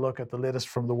just have a look at the latest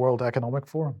from the World Economic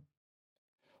Forum.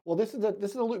 Well, this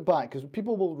is a look back, because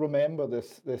people will remember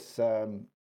this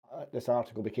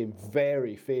article became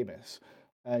very famous.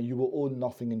 You will own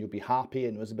nothing and you'll be happy,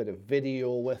 and there was a bit of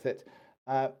video with it.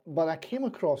 But I came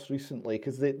across recently,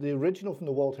 because the original from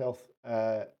the World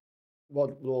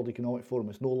Economic Forum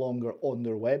is no longer on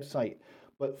their website,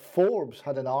 but Forbes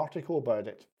had an article about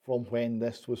it from when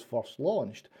this was first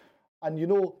launched. And you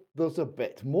know, there's a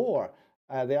bit more.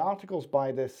 The article's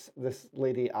by this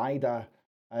lady, Ida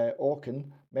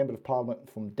Auken, Member of Parliament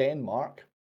from Denmark.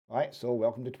 Right, so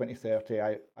welcome to 2030.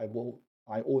 I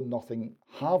own nothing,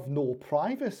 have no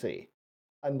privacy,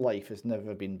 and life has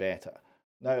never been better.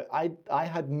 Now, I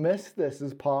had missed this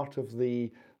as part of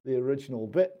the original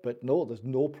bit, but no, there's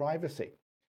no privacy.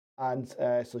 And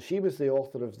so she was the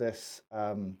author of this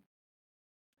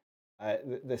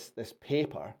this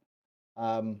paper,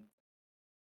 and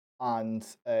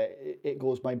it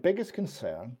goes, my biggest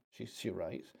concern, she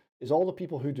writes, is all the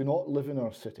people who do not live in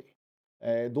our city,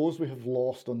 those we have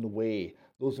lost on the way,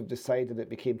 those who have decided it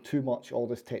became too much, all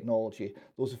this technology,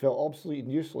 those who felt obsolete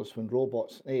and useless when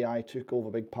robots and AI took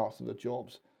over big parts of their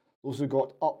jobs, those who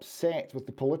got upset with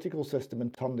the political system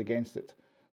and turned against it.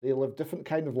 They live different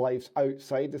kind of lives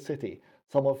outside the city.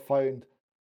 Some have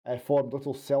formed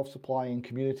little self-supplying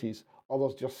communities.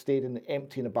 Others just stayed in the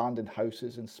empty and abandoned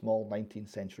houses in small 19th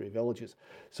century villages.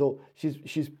 So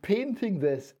she's painting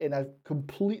this in a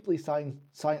completely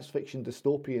science fiction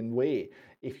dystopian way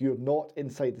if you're not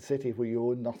inside the city where you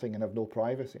own nothing and have no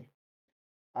privacy.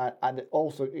 And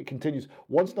it continues,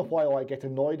 once in a while I get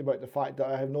annoyed about the fact that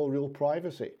I have no real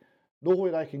privacy.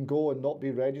 Nowhere I can go and not be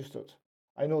registered.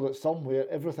 I know that somewhere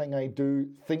everything I do,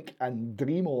 think and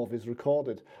dream of is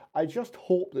recorded. I just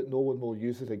hope that no one will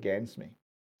use it against me.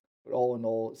 But all in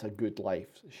all, it's a good life,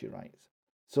 she writes.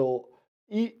 So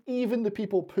even the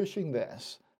people pushing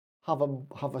this have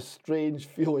a strange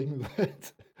feeling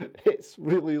that it's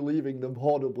really leaving them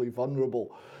horribly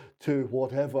vulnerable to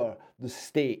whatever the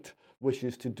state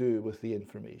wishes to do with the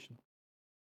information.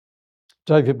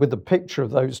 David, with the picture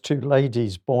of those two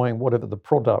ladies buying whatever the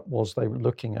product was they were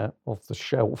looking at off the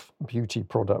shelf, beauty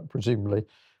product presumably,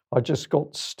 I just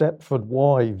got Stepford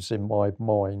Wives in my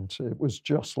mind. It was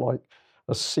just like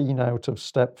a scene out of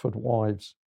Stepford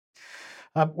Wives.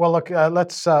 Well, look,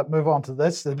 let's move on to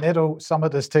this. The NATO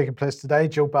summit is taking place today.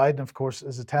 Joe Biden, of course,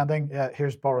 is attending.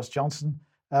 Here's Boris Johnson.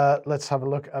 Let's have a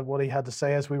look at what he had to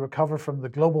say. As we recover from the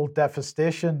global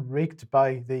devastation wreaked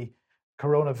by the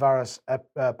coronavirus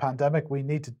pandemic, we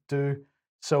need to do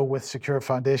so with secure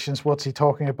foundations. What's he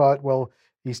talking about? Well,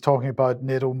 he's talking about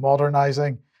NATO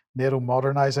modernizing and NATO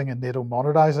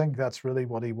modernizing. That's really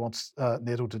what he wants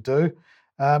NATO to do.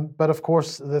 But of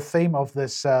course, the theme of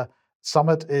this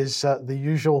summit is the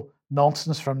usual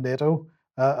nonsense from NATO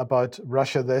about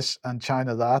Russia this and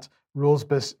China that,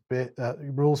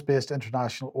 rules-based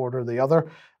international order the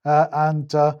other,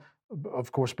 and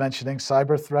of course mentioning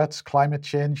cyber threats, climate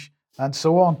change, and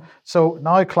so on. So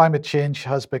now climate change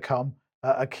has become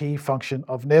a key function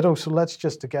of NATO. So let's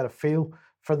just to get a feel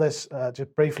for this,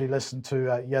 just briefly listen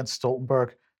to Jens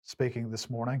Stoltenberg speaking this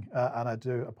morning, and I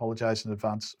do apologize in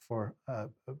advance for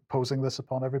posing this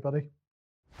upon everybody.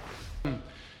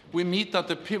 We meet at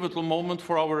a pivotal moment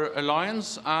for our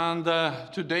alliance, and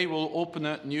today will open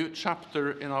a new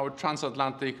chapter in our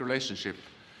transatlantic relationship.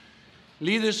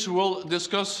 Leaders will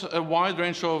discuss a wide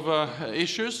range of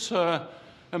issues,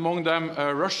 among them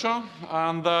Russia,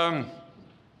 and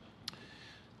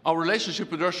our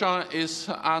relationship with Russia is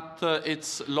at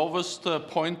its lowest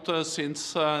point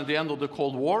since the end of the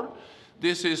Cold War.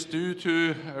 This is due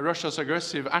to Russia's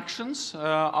aggressive actions.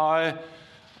 I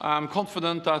am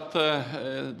confident that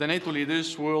the NATO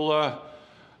leaders will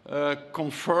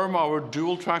confirm our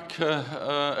dual-track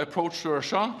approach to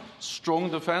Russia, strong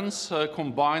defense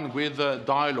combined with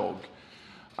dialogue.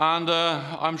 And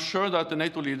I'm sure that the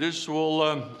NATO leaders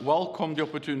will welcome the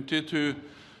opportunity to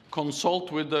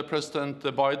consult with President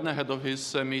Biden ahead of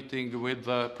his meeting with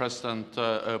President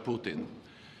Putin.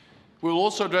 We'll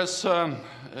also address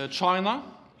China.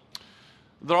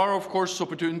 There are, of course,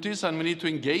 opportunities, and we need to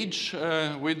engage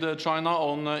with China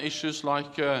on issues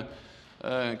like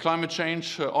climate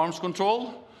change, arms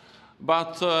control.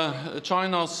 But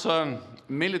China's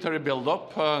military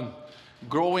buildup,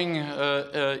 growing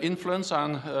influence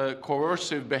and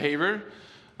coercive behavior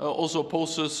also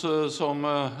poses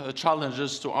some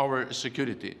challenges to our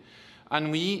security.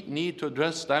 And we need to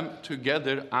address them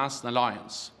together as an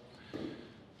alliance.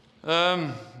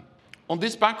 On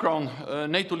this background,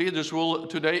 NATO leaders will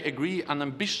today agree an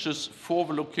ambitious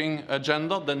forward-looking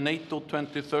agenda, the NATO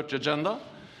 2030 agenda.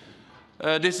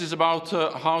 This is about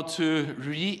how to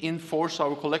reinforce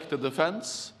our collective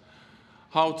defense,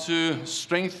 how to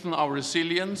strengthen our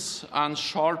resilience and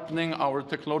sharpening our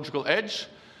technological edge,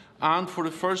 and for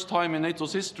the first time in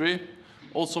NATO's history,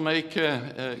 also make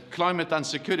climate and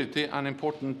security an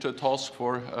important task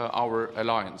for our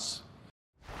alliance.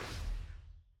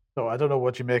 So I don't know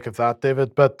what you make of that,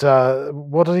 David, but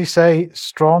what did he say?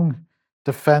 Strong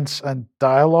defense and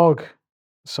dialogue.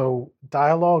 So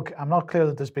dialogue, I'm not clear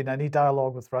that there's been any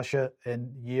dialogue with Russia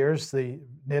in years. The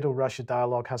NATO-Russia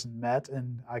dialogue hasn't met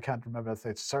in, I can't remember,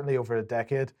 it's certainly over a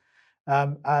decade.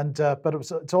 But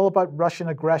it's all about Russian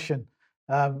aggression,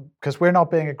 because we're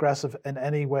not being aggressive in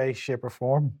any way, shape or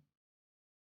form.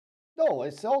 No,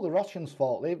 it's all the Russians'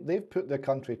 fault. They've put their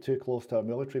country too close to our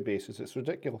military bases. It's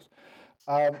ridiculous.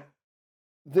 I'm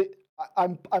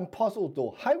puzzled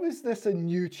though. How is this a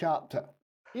new chapter?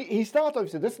 He started off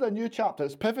saying, this is a new chapter.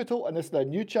 It's pivotal and this is a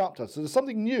new chapter. So there's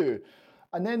something new.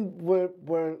 And then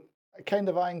we're kind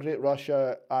of angry at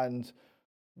Russia and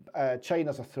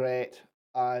China's a threat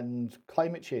and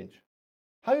climate change.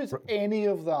 How is any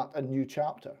of that a new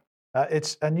chapter?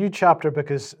 It's a new chapter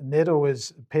because NATO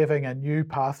is paving a new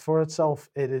path for itself.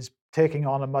 It is taking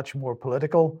on a much more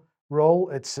political role.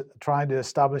 It's trying to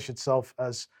establish itself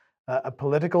as a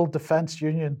political defense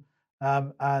union.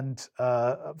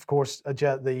 Of course,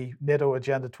 the NATO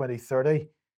Agenda 2030,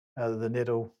 the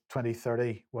NATO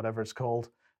 2030, whatever it's called.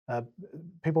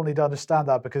 People need to understand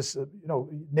that because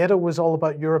NATO was all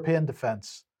about European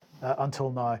defense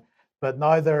until now. But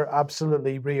now they're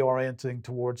absolutely reorienting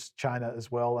towards China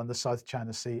as well, and the South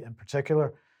China Sea in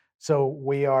particular. So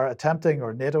we are attempting,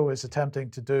 or NATO is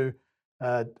attempting to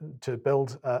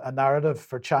build a narrative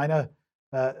for China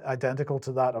identical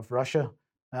to that of Russia,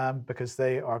 because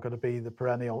they are going to be the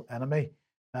perennial enemy.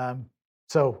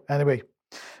 So anyway,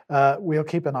 we'll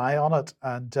keep an eye on it.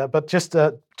 And but just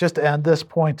to end this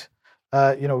point,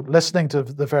 listening to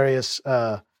the various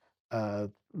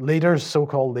leaders,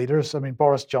 so-called leaders. I mean,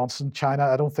 Boris Johnson, China.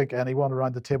 I don't think anyone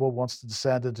around the table wants to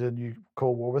descend into a new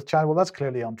Cold War with China. Well, that's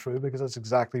clearly untrue because that's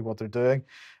exactly what they're doing.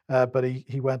 But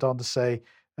he went on to say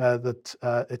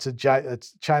that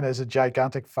China is a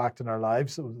gigantic fact in our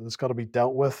lives. It's got to be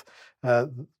dealt with.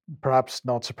 Perhaps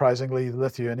not surprisingly, the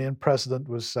Lithuanian president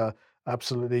was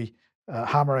absolutely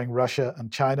hammering Russia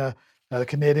and China. The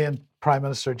Canadian Prime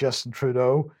Minister Justin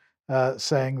Trudeau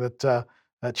saying that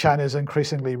China is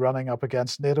increasingly running up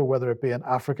against NATO, whether it be in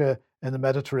Africa, in the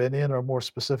Mediterranean, or more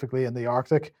specifically in the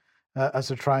Arctic, as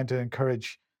they're trying to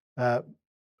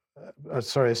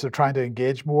as they're trying to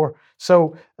engage more.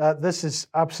 So this is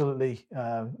absolutely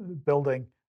building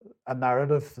a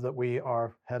narrative that we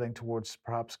are heading towards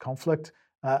perhaps conflict.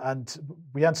 And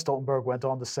Jens Stoltenberg went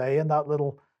on to say in that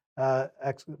little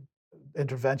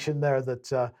intervention there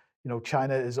that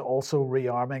China is also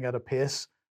rearming at a pace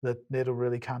that NATO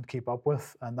really can't keep up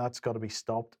with, and that's got to be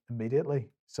stopped immediately.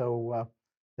 So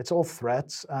it's all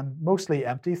threats, and mostly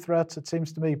empty threats, it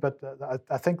seems to me. But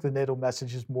I think the NATO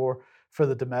message is more for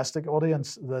the domestic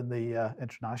audience than the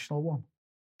international one.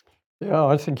 Yeah,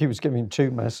 I think he was giving two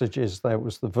messages. There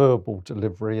was the verbal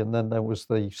delivery, and then there was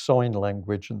the sign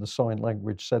language. And the sign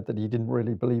language said that he didn't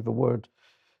really believe a word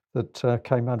that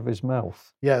came out of his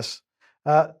mouth. Yes.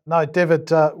 Now,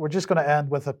 David, we're just going to end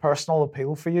with a personal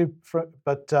appeal for you,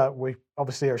 but we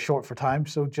obviously are short for time,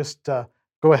 so just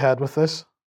go ahead with this.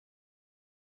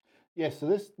 Yes, so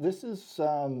this is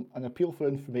an appeal for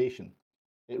information.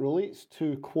 It relates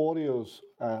to Quarriers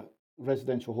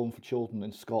residential home for children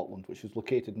in Scotland, which is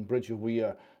located in Bridge of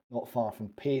Weir, not far from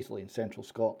Paisley in central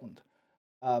Scotland.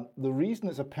 The reason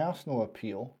it's a personal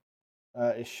appeal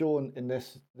is shown in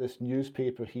this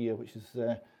newspaper here, which is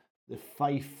the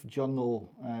Fife Journal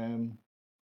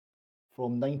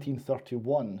from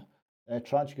 1931. A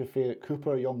tragic affair at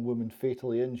Cooper, a young woman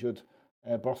fatally injured,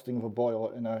 bursting of a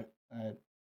boiler in a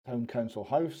town council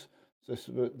house. So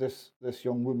this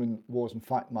young woman was in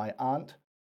fact my aunt.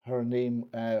 Her name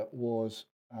was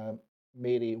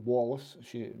Mary Wallace,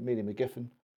 Mary McGiffin,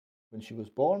 when she was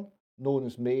born, known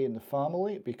as May in the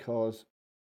family because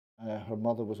her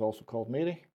mother was also called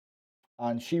Mary.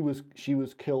 And she was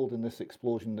killed in this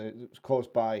explosion. It was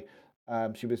caused by,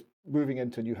 she was moving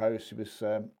into a new house. She was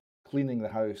cleaning the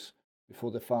house before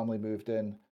the family moved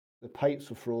in. the pipes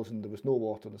were frozen, there was no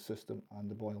water in the system, and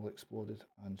the boiler exploded,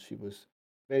 and she was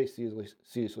very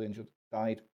seriously injured,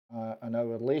 died an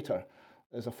hour later.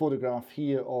 There's a photograph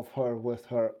here of her with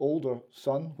her older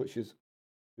son, who's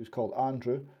called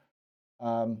Andrew,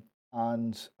 and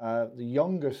the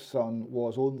youngest son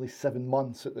was only 7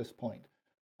 months at this point.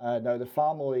 Now the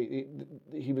family,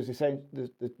 he was essentially,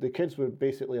 the kids were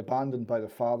basically abandoned by the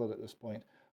father at this point,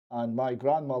 and my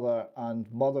grandmother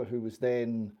and mother, who was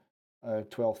then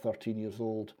 12, 13 years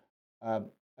old,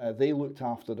 they looked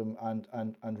after them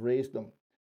and raised them.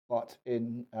 But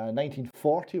in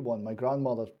 1941, my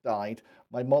grandmother died.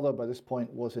 My mother, by this point,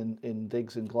 was in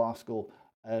digs in Glasgow,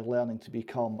 learning to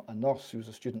become a nurse. She was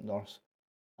a student nurse.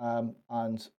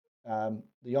 The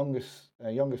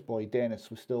youngest boy, Dennis,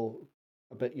 was still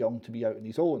a bit young to be out on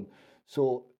his own.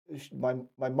 So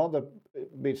my mother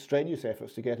made strenuous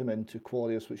efforts to get him into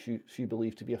Quarriers, which she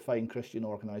believed to be a fine Christian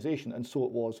organisation, and so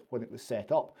it was when it was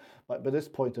set up. But by this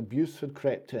point, abuse had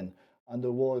crept in, and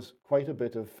there was quite a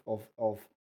bit of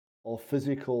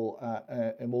physical,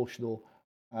 emotional,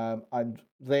 and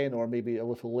then, or maybe a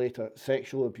little later,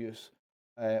 sexual abuse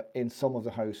in some of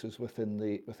the houses within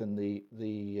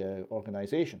the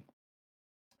organisation.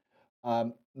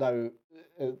 Now,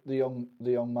 the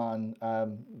young man,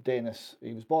 Dennis,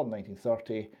 he was born in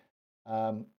 1930.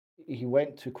 He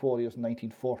went to Quarriers in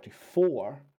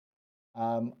 1944,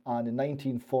 and in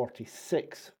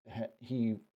 1946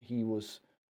 he was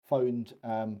found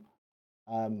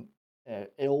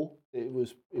ill. It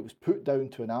was put down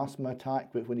to an asthma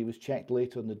attack, but when he was checked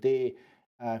later in the day,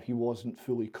 he wasn't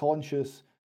fully conscious.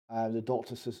 The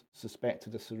doctor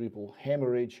suspected a cerebral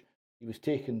hemorrhage. He was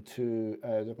taken to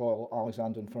the Royal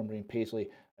Alexander Infirmary in Paisley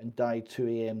and died 2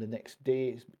 a.m. the next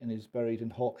day, and is buried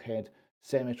in Hawkhead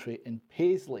Cemetery in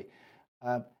Paisley.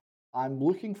 I'm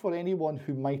looking for anyone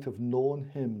who might have known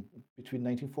him between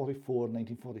 1944 and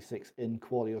 1946 in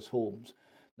Quarriers Homes.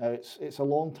 Now, it's a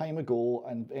long time ago,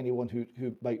 and anyone who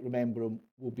might remember him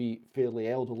will be fairly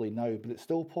elderly now, but it's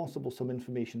still possible some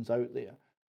information's out there.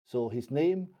 So his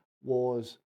name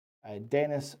was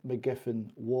Dennis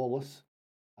McGiffin Wallace.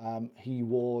 He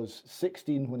was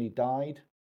 16 when he died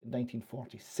in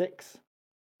 1946.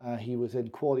 He was in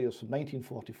Quarriers from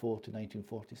 1944 to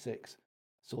 1946.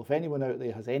 So if anyone out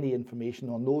there has any information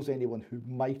or knows anyone who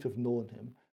might have known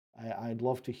him, I'd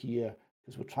love to hear,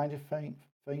 because we're trying to find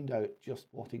out just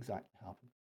what exactly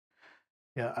happened.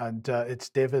 Yeah, and it's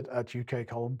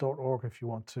david@ukcolumn.org if you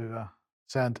want to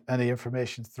send any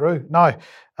information through. Now,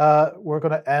 we're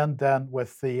going to end then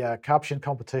with the caption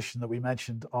competition that we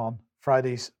mentioned on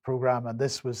Friday's program, and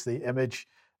this was the image.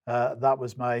 That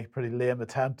was my pretty lame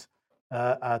attempt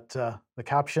at the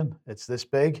caption. It's this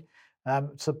big.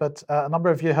 But a number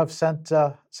of you have sent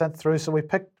through, so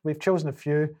we've chosen a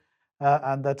few,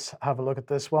 and let's have a look at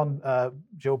this one.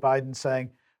 Joe Biden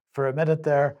saying, "For a minute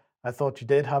there, I thought you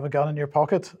did have a gun in your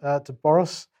pocket," to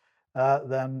Boris.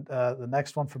 Then the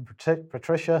next one from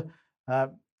Patricia.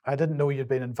 "I didn't know you'd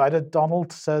been invited,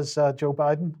 Donald," says Joe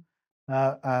Biden.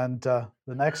 And the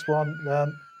next one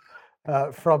then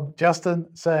from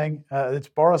Justin saying, it's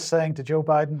Boris saying to Joe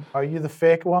Biden, "Are you the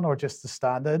fake one or just the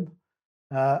stand-in?"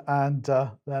 And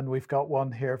then we've got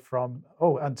one here from,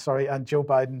 and Joe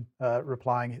Biden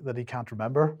replying that he can't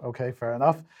remember. Okay, fair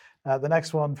enough. The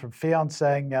next one from Fionn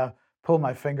saying, "Pull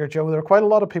my finger, Joe." There are quite a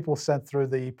lot of people sent through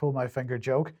the pull my finger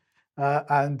joke.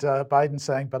 And Biden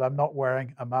saying, "But I'm not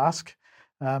wearing a mask."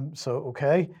 So,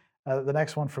 okay. The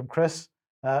next one from Chris.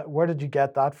 "Where did you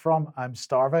get that from? I'm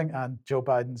starving." And Joe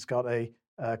Biden's got a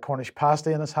Cornish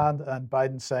pasty in his hand. And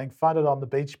Biden saying, "Found it on the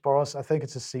beach, Boris. I think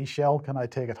it's a seashell. Can I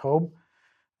take it home?"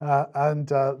 Then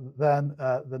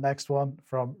the next one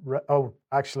from,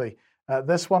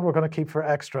 this one we're going to keep for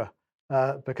extra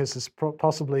because it's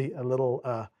possibly a little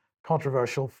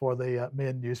controversial for the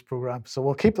main news program. So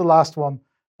we'll keep the last one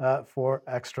for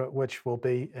extra, which will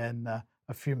be in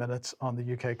a few minutes on the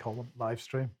UK Column live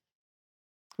stream.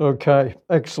 Okay,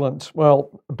 excellent.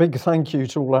 Well, a big thank you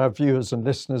to all our viewers and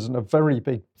listeners, and a very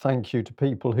big thank you to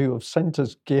people who have sent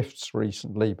us gifts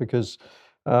recently, because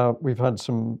we've had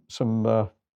some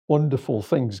wonderful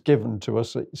things given to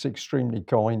us. It's extremely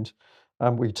kind,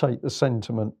 and we take the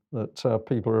sentiment that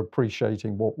people are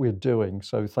appreciating what we're doing.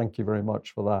 So thank you very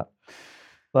much for that.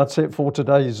 That's it for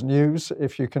today's news.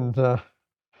 If you can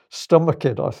stomach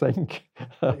it, I think.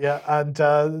 Yeah, and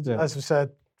as we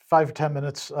said, 5 or 10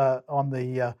 minutes on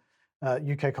the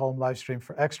UK Column live stream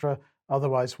for extra.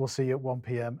 Otherwise, we'll see you at 1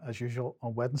 p.m. as usual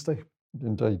on Wednesday.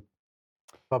 Indeed.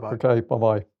 Bye-bye. Okay,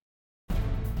 bye-bye.